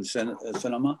Manchin and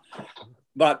Sinema.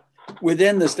 But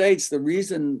within the states, the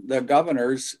reason the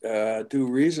governors do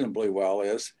reasonably well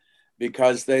is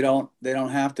because they don't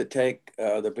have to take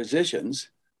the positions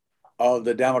of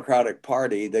the Democratic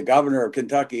Party. The governor of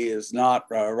Kentucky is not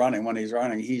running. When he's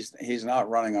running, he's not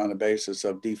running on the basis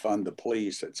of defund the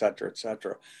police, et cetera, et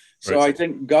cetera. So right. I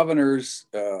think governors,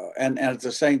 and it's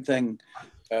the same thing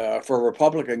for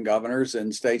Republican governors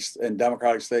in states, in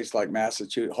Democratic states like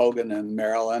Massachusetts, Hogan in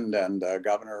Maryland, and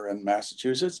governor in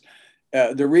Massachusetts.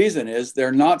 The reason is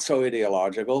they're not so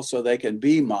ideological, so they can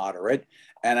be moderate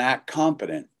and act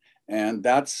competent. And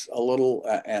that's a little,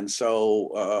 and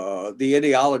so the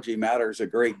ideology matters a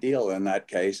great deal in that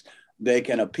case. They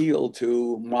can appeal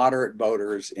to moderate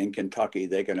voters in Kentucky.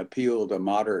 They can appeal to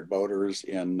moderate voters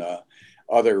in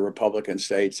other Republican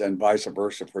states, and vice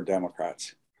versa for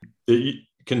Democrats.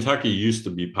 Kentucky used to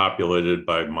be populated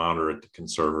by moderate to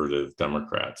conservative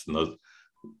Democrats, and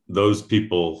those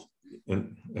people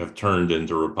have turned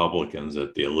into Republicans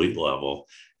at the elite level,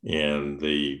 and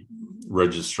the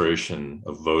registration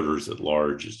of voters at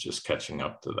large is just catching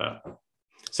up to that.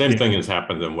 Same thing has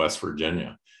happened in West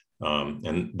Virginia.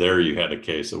 And there you had a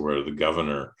case where the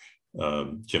governor,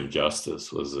 Jim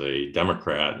Justice, was a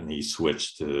Democrat, and he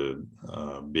switched to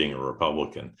being a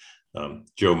Republican.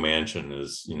 Joe Manchin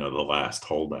is, the last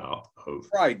holdout of.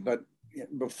 Right, but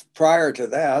prior to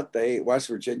that, West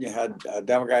Virginia had a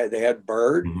Democrat. They had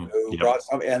Byrd, who brought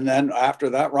some, and then after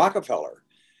that, Rockefeller.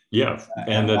 Yeah,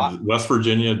 and West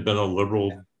Virginia had been a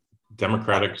liberal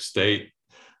Democratic state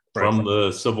from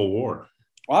the Civil War.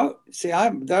 Well, see, I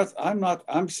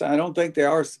don't think they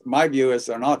are. My view is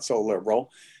they're not so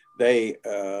liberal. The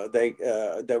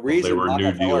reason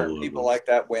Rockefeller and people like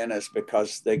that win is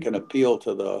because they can appeal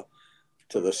to the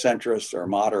centrist or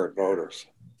moderate voters.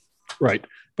 Right.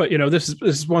 But, this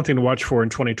is one thing to watch for in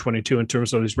 2022 in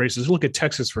terms of these races. Look at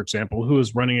Texas, for example, who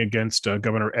is running against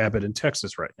Governor Abbott in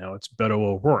Texas right now. It's Beto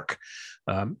O'Rourke.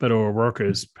 Beto O'Rourke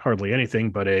is hardly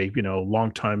anything but a,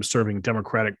 longtime serving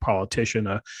Democratic politician,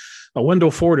 a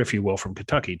Wendell Ford, if you will, from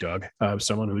Kentucky, Doug,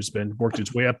 someone who's worked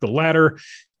his way up the ladder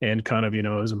and kind of,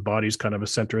 embodies kind of a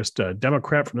centrist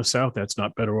Democrat from the South. That's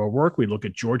not Beto O'Rourke. We look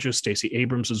at Georgia, Stacey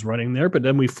Abrams is running there, but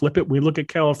then we flip it. We look at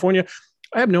California.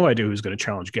 I have no idea who's going to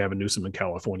challenge Gavin Newsom in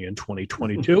California in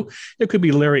 2022. It could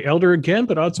be Larry Elder again,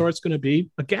 but odds are it's going to be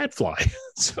a gadfly.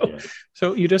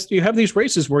 So you have these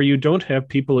races where you don't have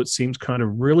people, it seems, kind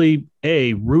of really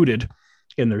rooted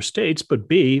in their states, but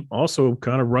B, also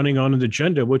kind of running on an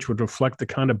agenda which would reflect the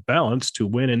kind of balance to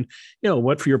win in,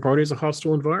 what for your party is a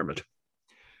hostile environment.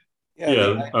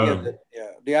 The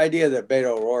idea that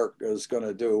Beto O'Rourke is going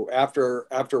to do after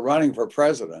running for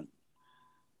president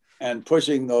and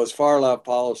pushing those far left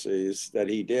policies that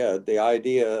he did, the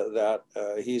idea that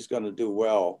he's going to do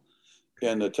well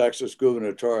in the Texas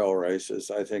gubernatorial races,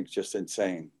 I think, just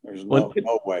insane. There's no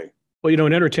way. Well,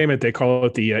 in entertainment, they call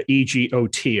it the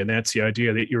EGOT, and that's the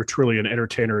idea that you're truly an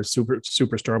entertainer, a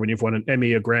superstar when you've won an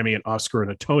Emmy, a Grammy, an Oscar, and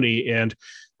a Tony. And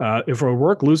if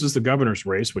O'Rourke loses the governor's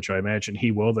race, which I imagine he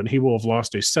will, then he will have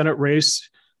lost a Senate race.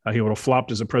 He would have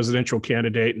flopped as a presidential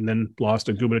candidate and then lost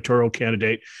a gubernatorial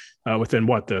candidate within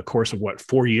the course of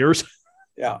 4 years?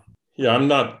 Yeah. Yeah, I'm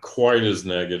not quite as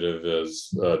negative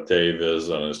as Dave is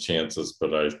on his chances,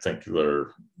 but I think they're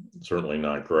certainly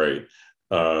not great.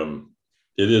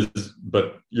 It is,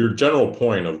 but your general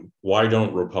point of why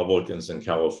don't Republicans in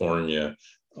California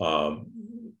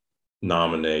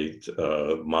nominate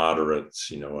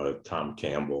moderates, Tom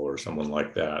Campbell or someone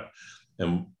like that,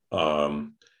 and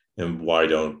why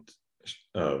don't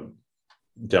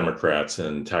Democrats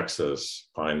in Texas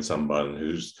find someone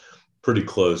who's pretty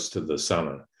close to the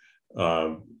center?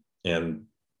 And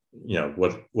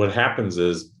what happens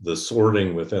is the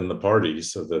sorting within the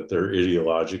parties so that they're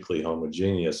ideologically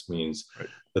homogeneous means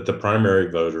that the primary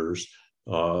voters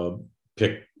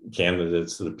pick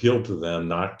candidates that appeal to them,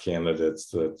 not candidates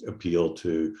that appeal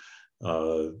to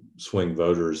swing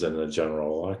voters in a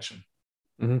general election.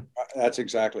 Mm-hmm. That's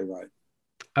exactly right.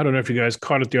 I don't know if you guys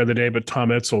caught it the other day, but Tom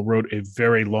Edsall wrote a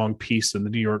very long piece in the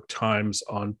New York Times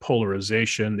on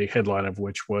polarization, the headline of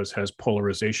which was, "Has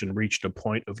Polarization Reached a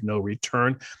Point of No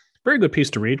Return?" Very good piece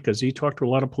to read because he talked to a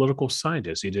lot of political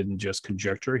scientists. He didn't just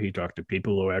conjecture. He talked to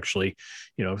people who actually,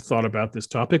 thought about this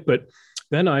topic. But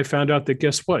then I found out that,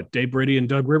 guess what? Dave Brady and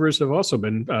Doug Rivers have also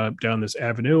been down this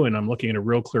avenue. And I'm looking at a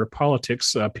Real Clear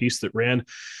Politics piece that ran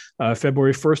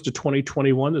February 1st of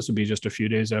 2021. This would be just a few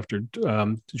days after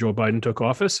Joe Biden took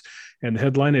office. And the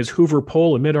headline is, "Hoover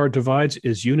Poll Amid Our Divides,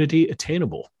 Is Unity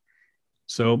Attainable?"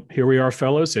 So here we are,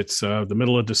 fellas. It's the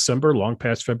middle of December, long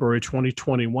past February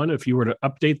 2021. If you were to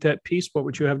update that piece, what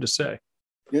would you have to say?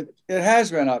 It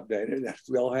has been updated.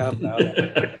 We'll have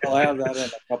that. I'll have that in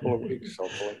a couple of weeks,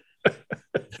 hopefully.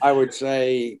 I would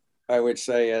say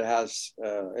it has.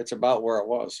 It's about where it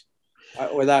was.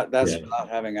 Without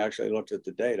having actually looked at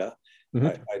the data.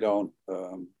 Mm-hmm. I don't.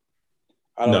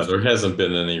 No, there hasn't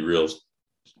been any real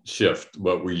shift.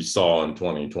 What we saw in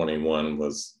 2021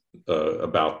 was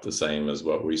about the same as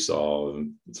what we saw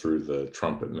through the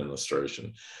Trump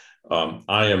administration.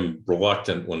 I am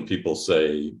reluctant when people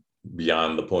say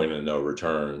beyond the point of no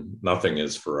return. Nothing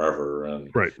is forever,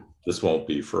 and this won't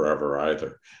be forever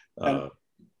either. And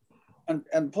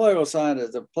political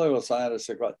scientists,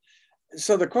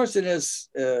 so the question is,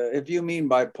 if you mean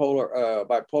bipolar,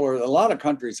 a lot of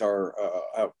countries are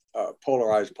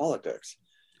polarized politics.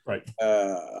 Right.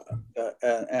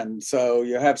 And so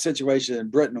you have situations in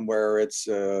Britain where it's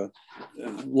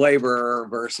Labour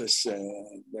versus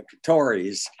the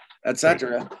Tories,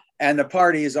 etc. And the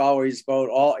parties always vote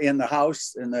all in the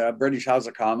House, in the British House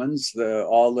of Commons.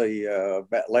 All the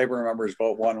Labour members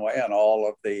vote one way, and all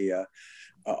of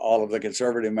the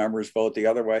Conservative members vote the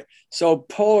other way. So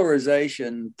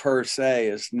polarization per se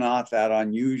is not that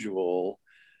unusual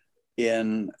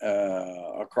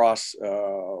across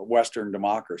Western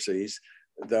democracies.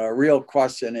 The real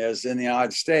question is, in the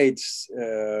United States,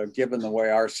 given the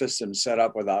way our system's set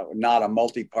up not a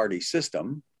multi-party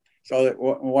system. So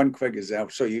one quick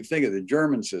example. So you think of the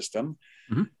German system,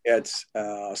 mm-hmm. It's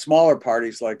smaller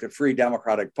parties like the Free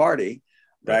Democratic Party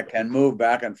that can move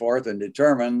back and forth and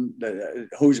determine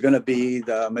who's going to be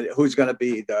the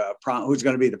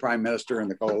prime minister in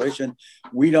the coalition.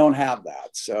 We don't have that,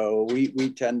 so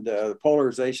we tend to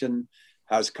polarization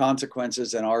has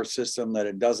consequences in our system that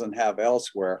it doesn't have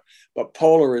elsewhere. But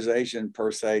polarization per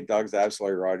se, Doug's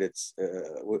absolutely right. It's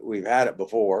we've had it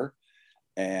before,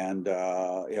 and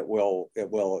it will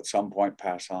at some point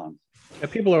pass on. Yeah,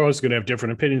 people are always going to have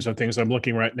different opinions on things. I'm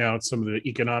looking right now at some of the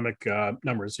economic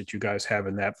numbers that you guys have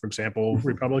in that. For example, mm-hmm.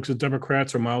 Republicans and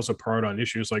Democrats are miles apart on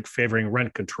issues like favoring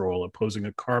rent control, opposing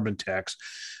a carbon tax,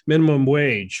 minimum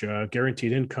wage,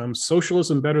 guaranteed income,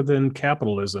 socialism better than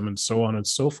capitalism, and so on and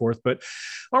so forth. But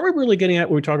are we really getting at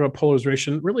when we talk about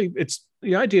polarization? Really, it's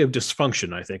the idea of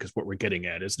dysfunction, I think, is what we're getting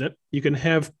at, isn't it? You can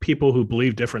have people who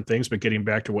believe different things, but getting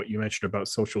back to what you mentioned about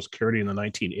Social Security in the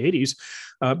 1980s,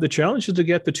 the challenge is to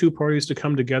get the two parties to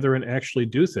come together and actually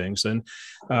do things. And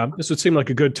this would seem like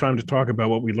a good time to talk about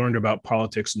what we learned about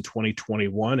politics in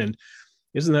 2021. And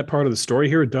isn't that part of the story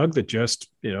here, Doug, that just,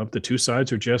 the two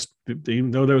sides are just,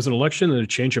 even though there was an election and a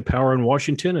change of power in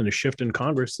Washington and a shift in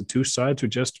Congress, the two sides are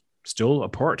just still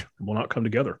apart and will not come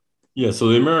together? Yeah, so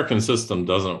the American system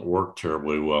doesn't work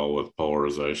terribly well with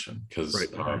polarization because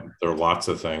there are lots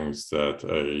of things that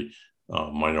a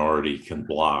minority can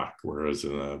block, whereas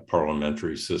in a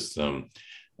parliamentary system,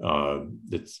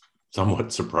 it's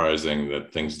somewhat surprising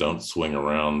that things don't swing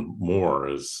around more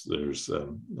as there's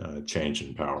a change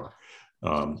in power.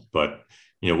 But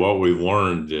what we've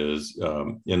learned is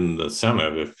in the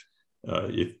Senate,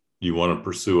 if you want to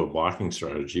pursue a blocking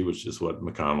strategy, which is what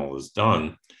McConnell has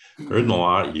done, there isn't a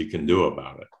lot you can do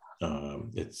about it.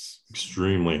 It's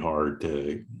extremely hard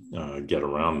to get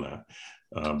around that.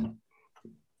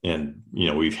 And, you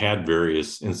know, we've had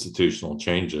various institutional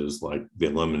changes like the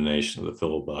elimination of the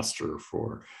filibuster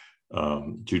for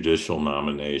judicial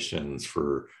nominations,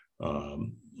 for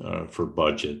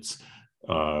budgets.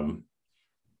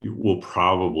 We'll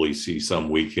probably see some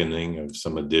weakening of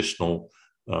some additional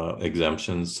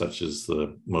exemptions, such as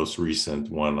the most recent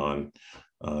one on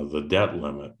the debt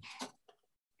limit.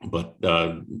 But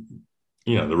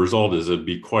you know, the result is it'd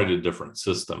be quite a different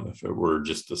system if it were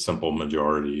just a simple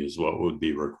majority is what would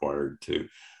be required to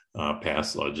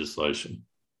pass legislation.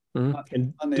 Mm-hmm.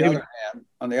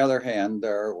 On the other hand,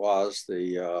 there was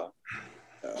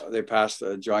they passed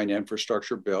the joint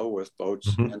infrastructure bill with votes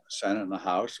mm-hmm. in the Senate and the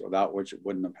House, without which it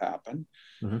wouldn't have happened.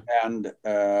 Mm-hmm. And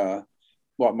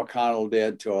what McConnell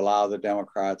did to allow the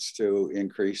Democrats to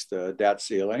increase the debt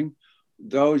ceiling.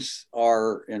 Those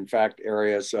are, in fact,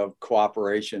 areas of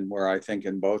cooperation where I think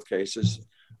in both cases,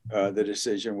 the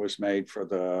decision was made for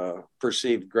the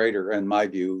perceived greater, in my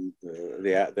view,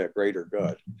 the greater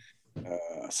good.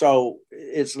 So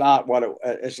it's not what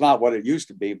it used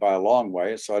to be by a long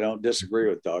way. So I don't disagree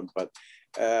with Doug, but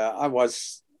I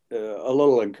was a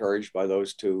little encouraged by the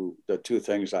two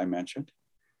things I mentioned.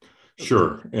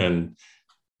 Sure,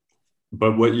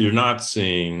 but what you're not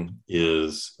seeing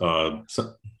is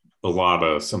a lot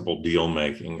of simple deal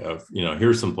making of, you know,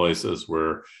 here's some places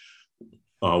where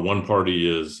one party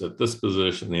is at this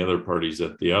position, the other party's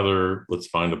at the other. Let's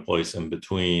find a place in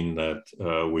between that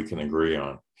we can agree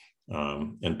on.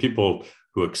 And people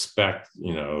who expect,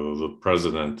 you know, the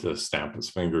president to snap his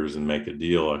fingers and make a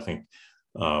deal, I think,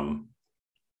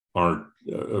 aren't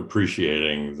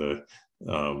appreciating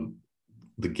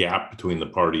the gap between the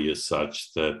party is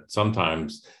such that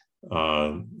sometimes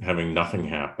having nothing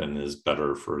happen is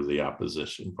better for the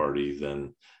opposition party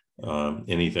than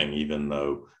anything, even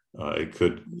though it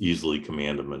could easily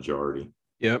command a majority.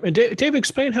 Yeah, and Dave,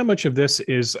 explain how much of this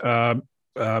is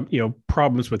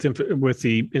problems with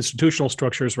the institutional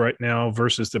structures right now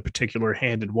versus the particular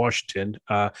hand in Washington.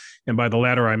 And by the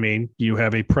latter, I mean you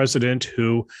have a president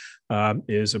who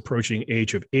is approaching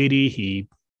age of 80. He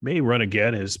may run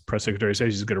again. His press secretary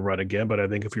says he's going to run again, but I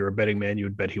think if you're a betting man, you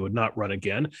would bet he would not run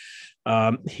again.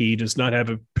 He does not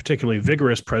have a particularly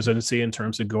vigorous presidency in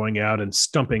terms of going out and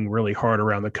stumping really hard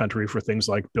around the country for things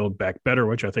like Build Back Better,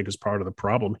 which I think is part of the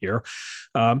problem here.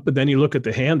 But then you look at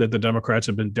the hand that the Democrats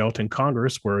have been dealt in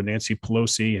Congress, where Nancy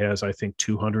Pelosi has, I think,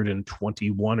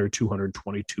 221 or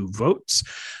 222 votes,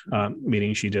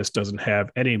 meaning she just doesn't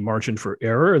have any margin for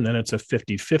error. And then it's a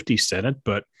 50-50 Senate,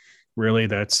 but really,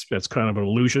 that's kind of an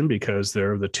illusion because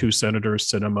they're the two senators,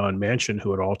 Sinema and Manchin,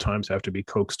 who at all times have to be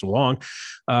coaxed along.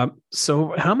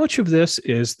 So how much of this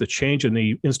is the change in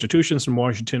the institutions in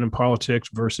Washington and politics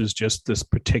versus just this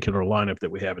particular lineup that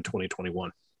we have in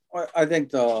 2021? Well, I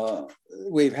think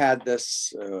we've had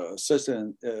this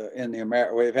system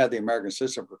we've had the American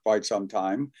system for quite some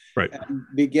time. Right. And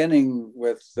beginning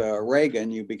with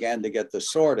Reagan, you began to get the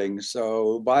sorting.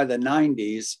 So by the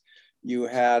 90s, you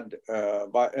had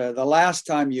the last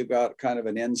time you got kind of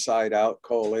an inside-out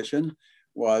coalition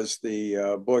was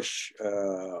the Bush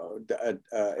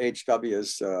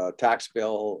HW's tax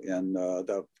bill and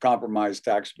the compromise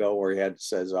tax bill where he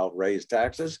says I'll raise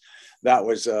taxes. That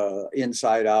was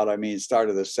inside out. I mean, start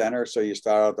of the center. So you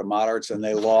start out the moderates, and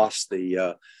they lost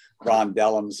the Ron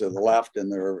Dellums of the left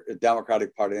and the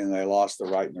Democratic Party, and they lost the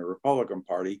right and the Republican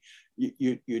Party.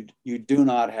 You do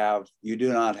not have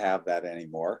that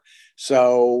anymore.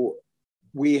 So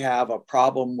we have a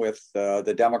problem with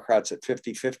the Democrats at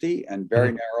 50-50 and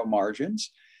very narrow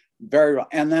margins.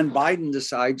 And then Biden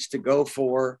decides to go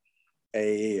for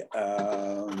a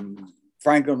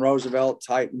Franklin Roosevelt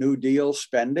type New Deal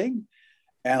spending.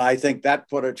 And I think that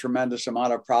put a tremendous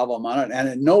amount of problem on it. And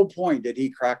at no point did he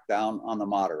crack down on the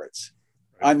moderates.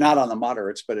 Not on the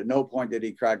moderates, but at no point did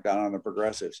he crack down on the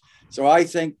progressives. So I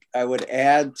think I would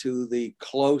add to the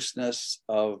closeness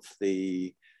of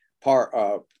the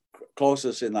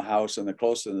closest in the House and the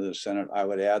closest in the Senate. I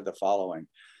would add the following.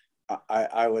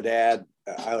 I would add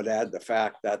the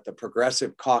fact that the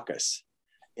Progressive Caucus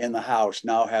in the House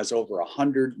now has over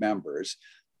 100 members.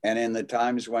 And in the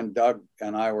times when Doug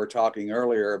and I were talking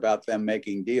earlier about them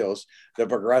making deals, the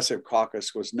Progressive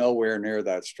Caucus was nowhere near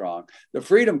that strong. The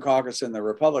Freedom Caucus in the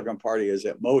Republican Party is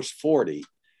at most 40.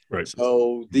 Right.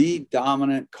 So the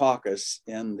dominant caucus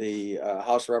in the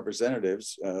House of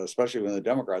Representatives, especially when the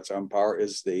Democrats are in power,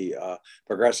 is the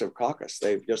Progressive Caucus.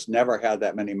 They've just never had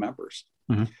that many members.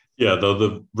 Mm-hmm. Yeah, though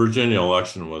the Virginia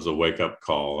election was a wake-up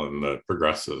call, and the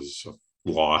progressives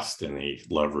lost any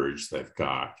leverage they've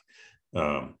got.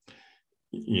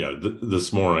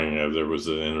 This morning there was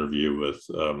an interview with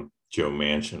Joe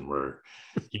Manchin, where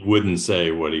he wouldn't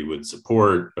say what he would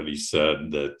support, but he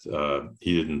said that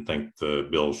he didn't think the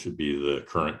bill should be the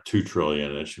current $2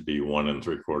 trillion. It should be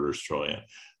 $1.75 trillion.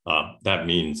 That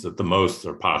means that the most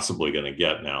they're possibly going to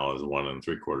get now is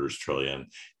 $1.75 trillion,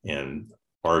 and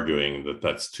arguing that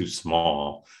that's too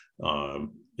small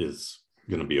is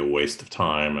going to be a waste of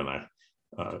time. And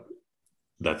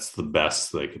that's the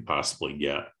best they could possibly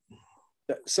get.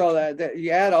 So that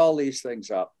you add all these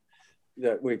things up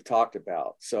that we've talked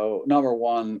about. So number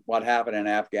one, what happened in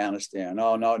Afghanistan?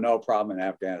 Oh, no problem in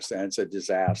Afghanistan. It's a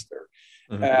disaster.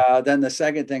 Mm-hmm. Then the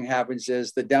second thing happens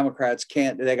is the Democrats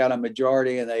they got a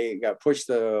majority and they got pushed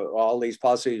all these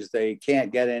policies. They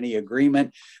can't get any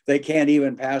agreement. They can't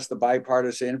even pass the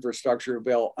bipartisan infrastructure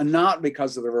bill, not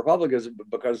because of the Republicans, but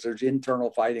because there's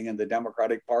internal fighting in the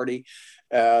Democratic Party.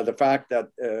 The fact that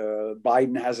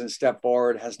Biden hasn't stepped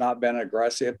forward, has not been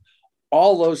aggressive.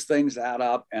 All those things add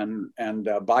up, and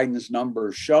Biden's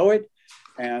numbers show it.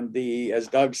 And as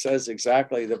Doug says,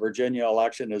 exactly, the Virginia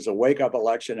election is a wake-up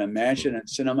election, and Manchin and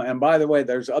Sinema. And by the way,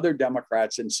 there's other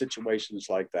Democrats in situations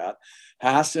like that.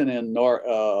 Hassan in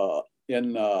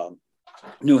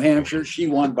New Hampshire, she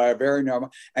won by a very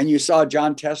normal. And you saw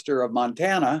John Tester of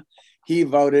Montana. He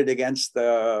voted against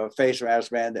the face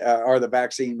mask mandate or the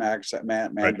vaccine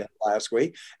mandate last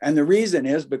week. And the reason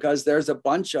is because there's a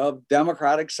bunch of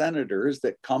Democratic senators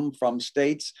that come from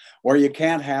states where you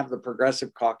can't have the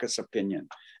progressive caucus opinion.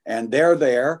 And they're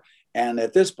there. And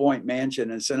at this point,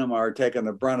 Manchin and Sinema are taking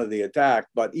the brunt of the attack.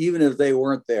 But even if they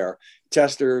weren't there,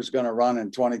 Tester is going to run in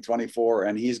 2024,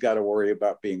 and he's got to worry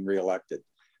about being reelected.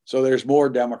 So there's more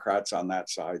Democrats on that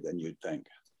side than you'd think.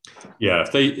 Yeah,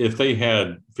 if they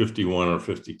had 51 or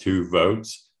 52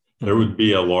 votes, there would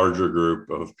be a larger group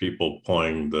of people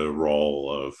playing the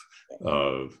role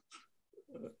of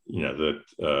that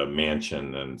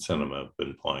Manchin and Sinema have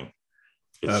been playing.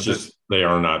 It's just they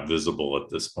are not visible at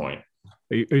this point.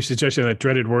 Are you suggesting that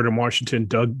dreaded word in Washington,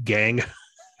 Doug, gang?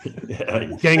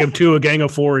 Gang of two, a gang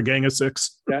of four, a gang of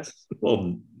six? Yes.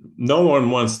 Well, no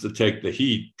one wants to take the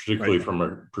heat, particularly from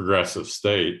a progressive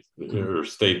state or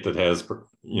state that has,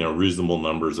 reasonable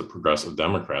numbers of progressive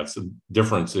Democrats. The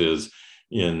difference is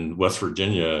in West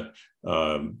Virginia,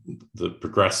 the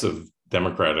progressive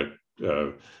Democratic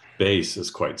base is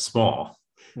quite small,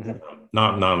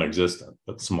 not non-existent,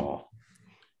 but small.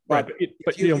 But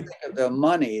if you think of the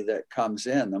money that comes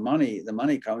in, the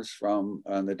money comes from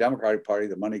the Democratic Party.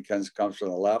 The money comes from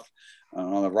the left,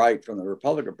 on the right from the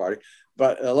Republican Party.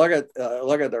 But look at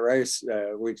the race.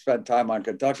 We spent time on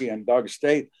Kentucky and Doug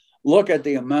State. Look at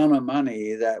the amount of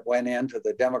money that went into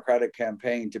the Democratic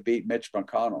campaign to beat Mitch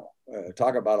McConnell.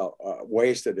 Talk about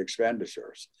wasted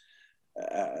expenditures.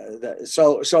 The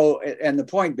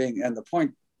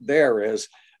point there is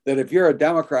that if you're a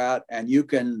Democrat and you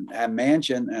can have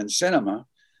Manchin and Sinema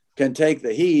can take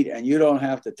the heat, and you don't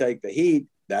have to take the heat,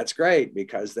 that's great,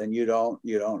 because then you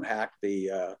don't hack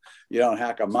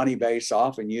a money base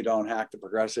off, and you don't hack the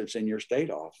progressives in your state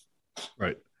off.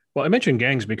 Right. Well, I mentioned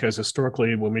gangs because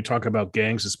historically, when we talk about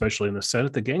gangs, especially in the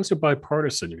Senate, the gangs are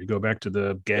bipartisan. If you go back to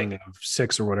the Gang of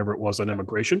Six or whatever it was on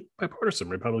immigration, bipartisan,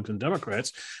 Republicans and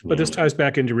Democrats. But this ties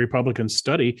back into Republican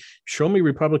study. Show me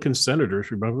Republican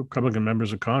senators, Republican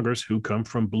members of Congress who come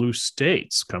from blue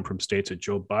states, come from states that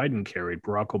Joe Biden carried,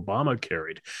 Barack Obama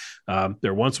carried.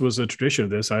 There once was a tradition of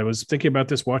this. I was thinking about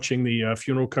this watching the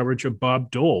funeral coverage of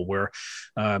Bob Dole, where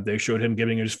they showed him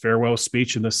giving his farewell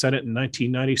speech in the Senate in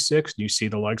 1996. You see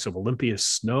the likes of Olympia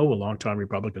Snowe, a longtime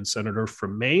Republican senator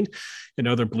from Maine, and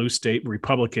other blue state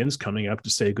Republicans coming up to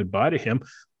say goodbye to him.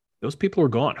 Those people are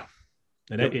gone.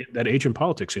 And that age in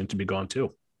politics seems to be gone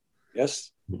too. Yes,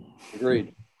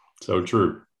 agreed. So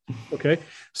true. Okay,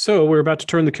 so we're about to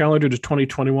turn the calendar to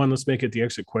 2021. Let's make it the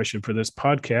exit question for this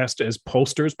podcast. As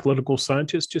pollsters, political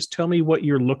scientists, just tell me what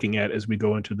you're looking at as we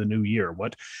go into the new year.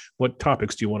 What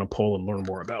topics do you want to poll and learn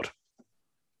more about?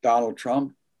 Donald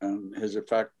Trump and his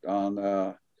effect on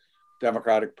the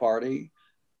Democratic Party.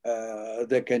 We'll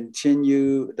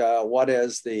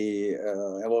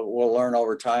learn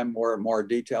over time more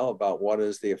detail about what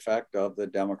is the effect of the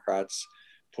Democrats'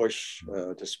 push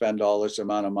to spend all this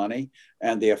amount of money,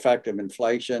 and the effect of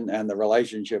inflation and the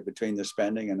relationship between the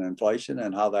spending and inflation,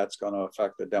 and how that's going to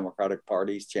affect the Democratic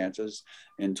Party's chances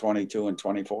in 22 and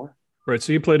 24. Right.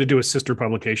 So you plan to do a sister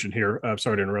publication here.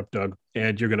 Sorry to interrupt, Doug.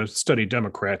 And you're going to study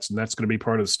Democrats, and that's going to be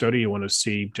part of the study. You want to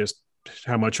see just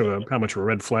how much of a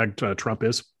red flag Trump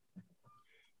is?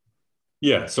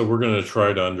 Yeah, so we're going to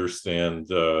try to understand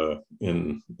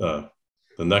in the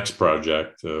next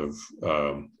project of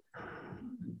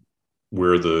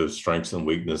where the strengths and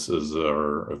weaknesses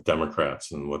are of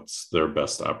Democrats and what's their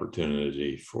best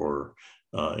opportunity for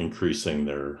increasing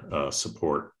their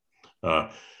support.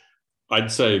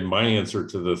 I'd say my answer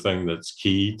to the thing that's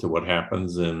key to what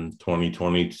happens in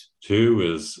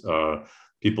 2022 is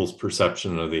people's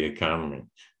perception of the economy.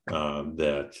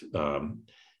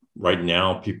 Right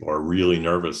now, people are really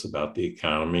nervous about the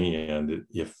economy, and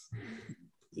if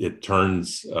it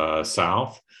turns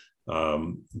south,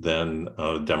 then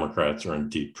Democrats are in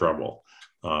deep trouble.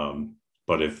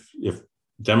 But if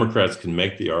Democrats can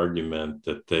make the argument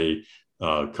that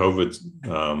COVID's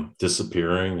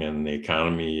disappearing and the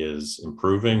economy is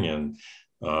improving, and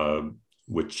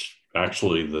which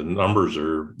actually the numbers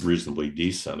are reasonably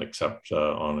decent, except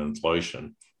on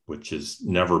inflation, which has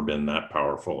never been that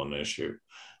powerful an issue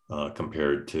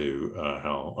compared to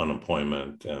how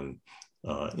unemployment and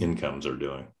incomes are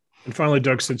doing. And finally,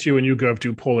 Doug, since you and YouGov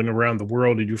do polling around the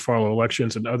world and you follow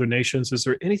elections in other nations, is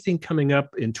there anything coming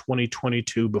up in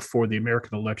 2022 before the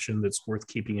American election that's worth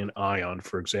keeping an eye on?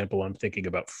 For example, I'm thinking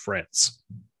about France.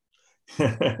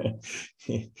 That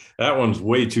one's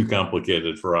way too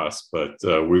complicated for us, but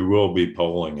we will be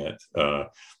polling it.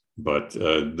 But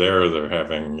they're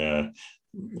having,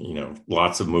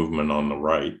 lots of movement on the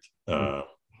right,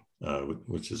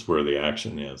 which is where the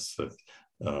action is.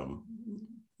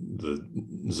 The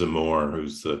Zemmour,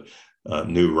 who's the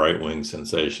new right-wing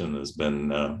sensation, has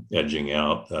been edging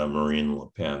out Marine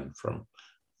Le Pen from.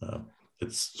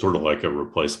 It's sort of like a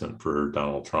replacement for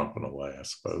Donald Trump in a way, I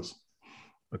suppose.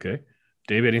 Okay,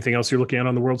 Dave, anything else you're looking at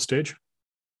on the world stage?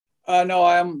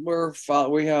 No,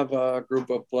 we have a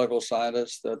group of political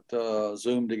scientists that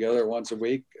Zoom together once a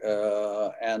week,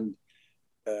 and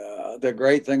the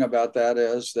great thing about that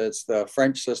is that's the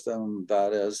French system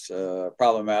that is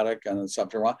problematic and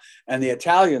something wrong. And the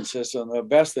Italian system, the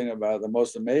best thing about it, the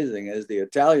most amazing, is the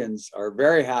Italians are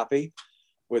very happy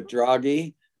with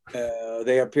Draghi.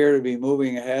 They appear to be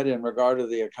moving ahead in regard to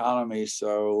the economy.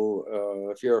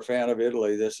 So if you're a fan of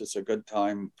Italy, this is a good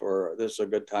time for the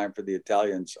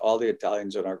Italians. All the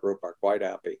Italians in our group are quite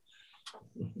happy.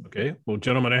 Okay. Well,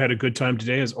 gentlemen, I had a good time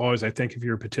today. As always, I thank you for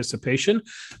your participation.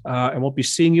 I won't be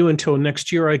seeing you until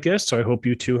next year, I guess. So I hope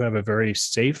you two have a very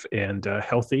safe and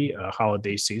healthy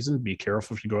holiday season. Be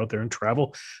careful if you go out there and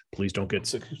travel. Please don't get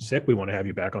sick. We want to have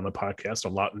you back on the podcast a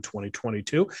lot in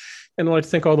 2022. And I'd like to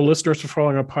thank all the listeners for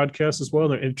following our podcast as well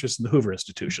and their interest in the Hoover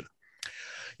Institution.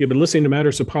 You've been listening to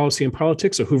Matters of Policy and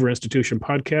Politics, a Hoover Institution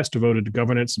podcast devoted to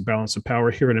governance and balance of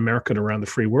power here in America and around the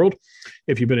free world.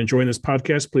 If you've been enjoying this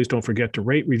podcast, please don't forget to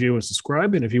rate, review, and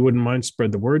subscribe. And if you wouldn't mind,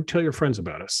 spread the word. Tell your friends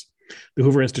about us. The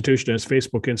Hoover Institution has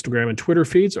Facebook, Instagram, and Twitter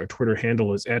feeds. Our Twitter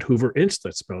handle is @HooverInst.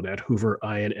 That's spelled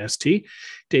 @HooverInst.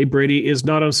 Dave Brady is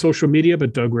not on social media,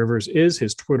 but Doug Rivers is.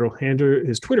 His Twitter handle,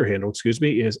 is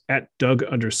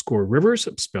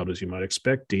 @Doug_Rivers, spelled as you might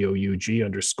expect,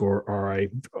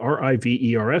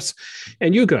 DOUG_RIVERS.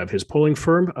 And YouGov, his polling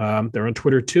firm, they're on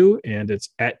Twitter too, and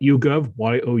it's @YouGov,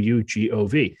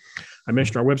 YOUGOV. I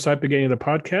mentioned our website beginning of the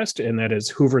podcast, and that is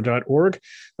hoover.org.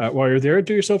 While you're there,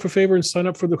 do yourself a favor and sign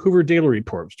up for the Hoover Daily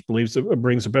Report, which brings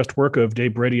the best work of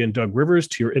Dave Brady and Doug Rivers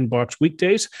to your inbox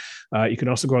weekdays. You can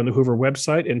also go on the Hoover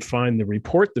website and find the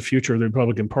report, The Future of the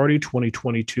Republican Party,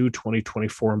 2022,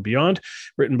 2024, and beyond,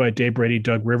 written by Dave Brady,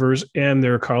 Doug Rivers, and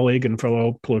their colleague and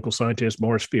fellow political scientist,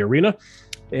 Morris Fiorina.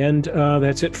 And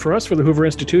that's it for us for the Hoover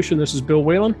Institution. This is Bill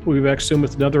Whalen. We'll be back soon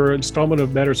with another installment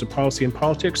of Matters of Policy and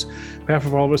Politics. On behalf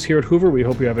of all of us here at Hoover, we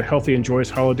hope you have a healthy and joyous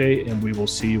holiday, and we will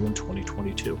see you in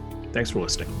 2022. Thanks for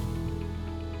listening.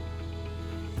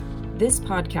 This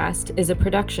podcast is a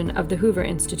production of the Hoover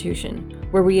Institution,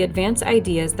 where we advance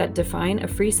ideas that define a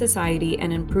free society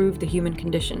and improve the human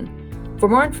condition. For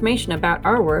more information about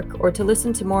our work, or to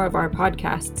listen to more of our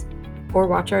podcasts, or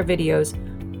watch our videos,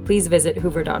 please visit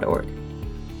hoover.org.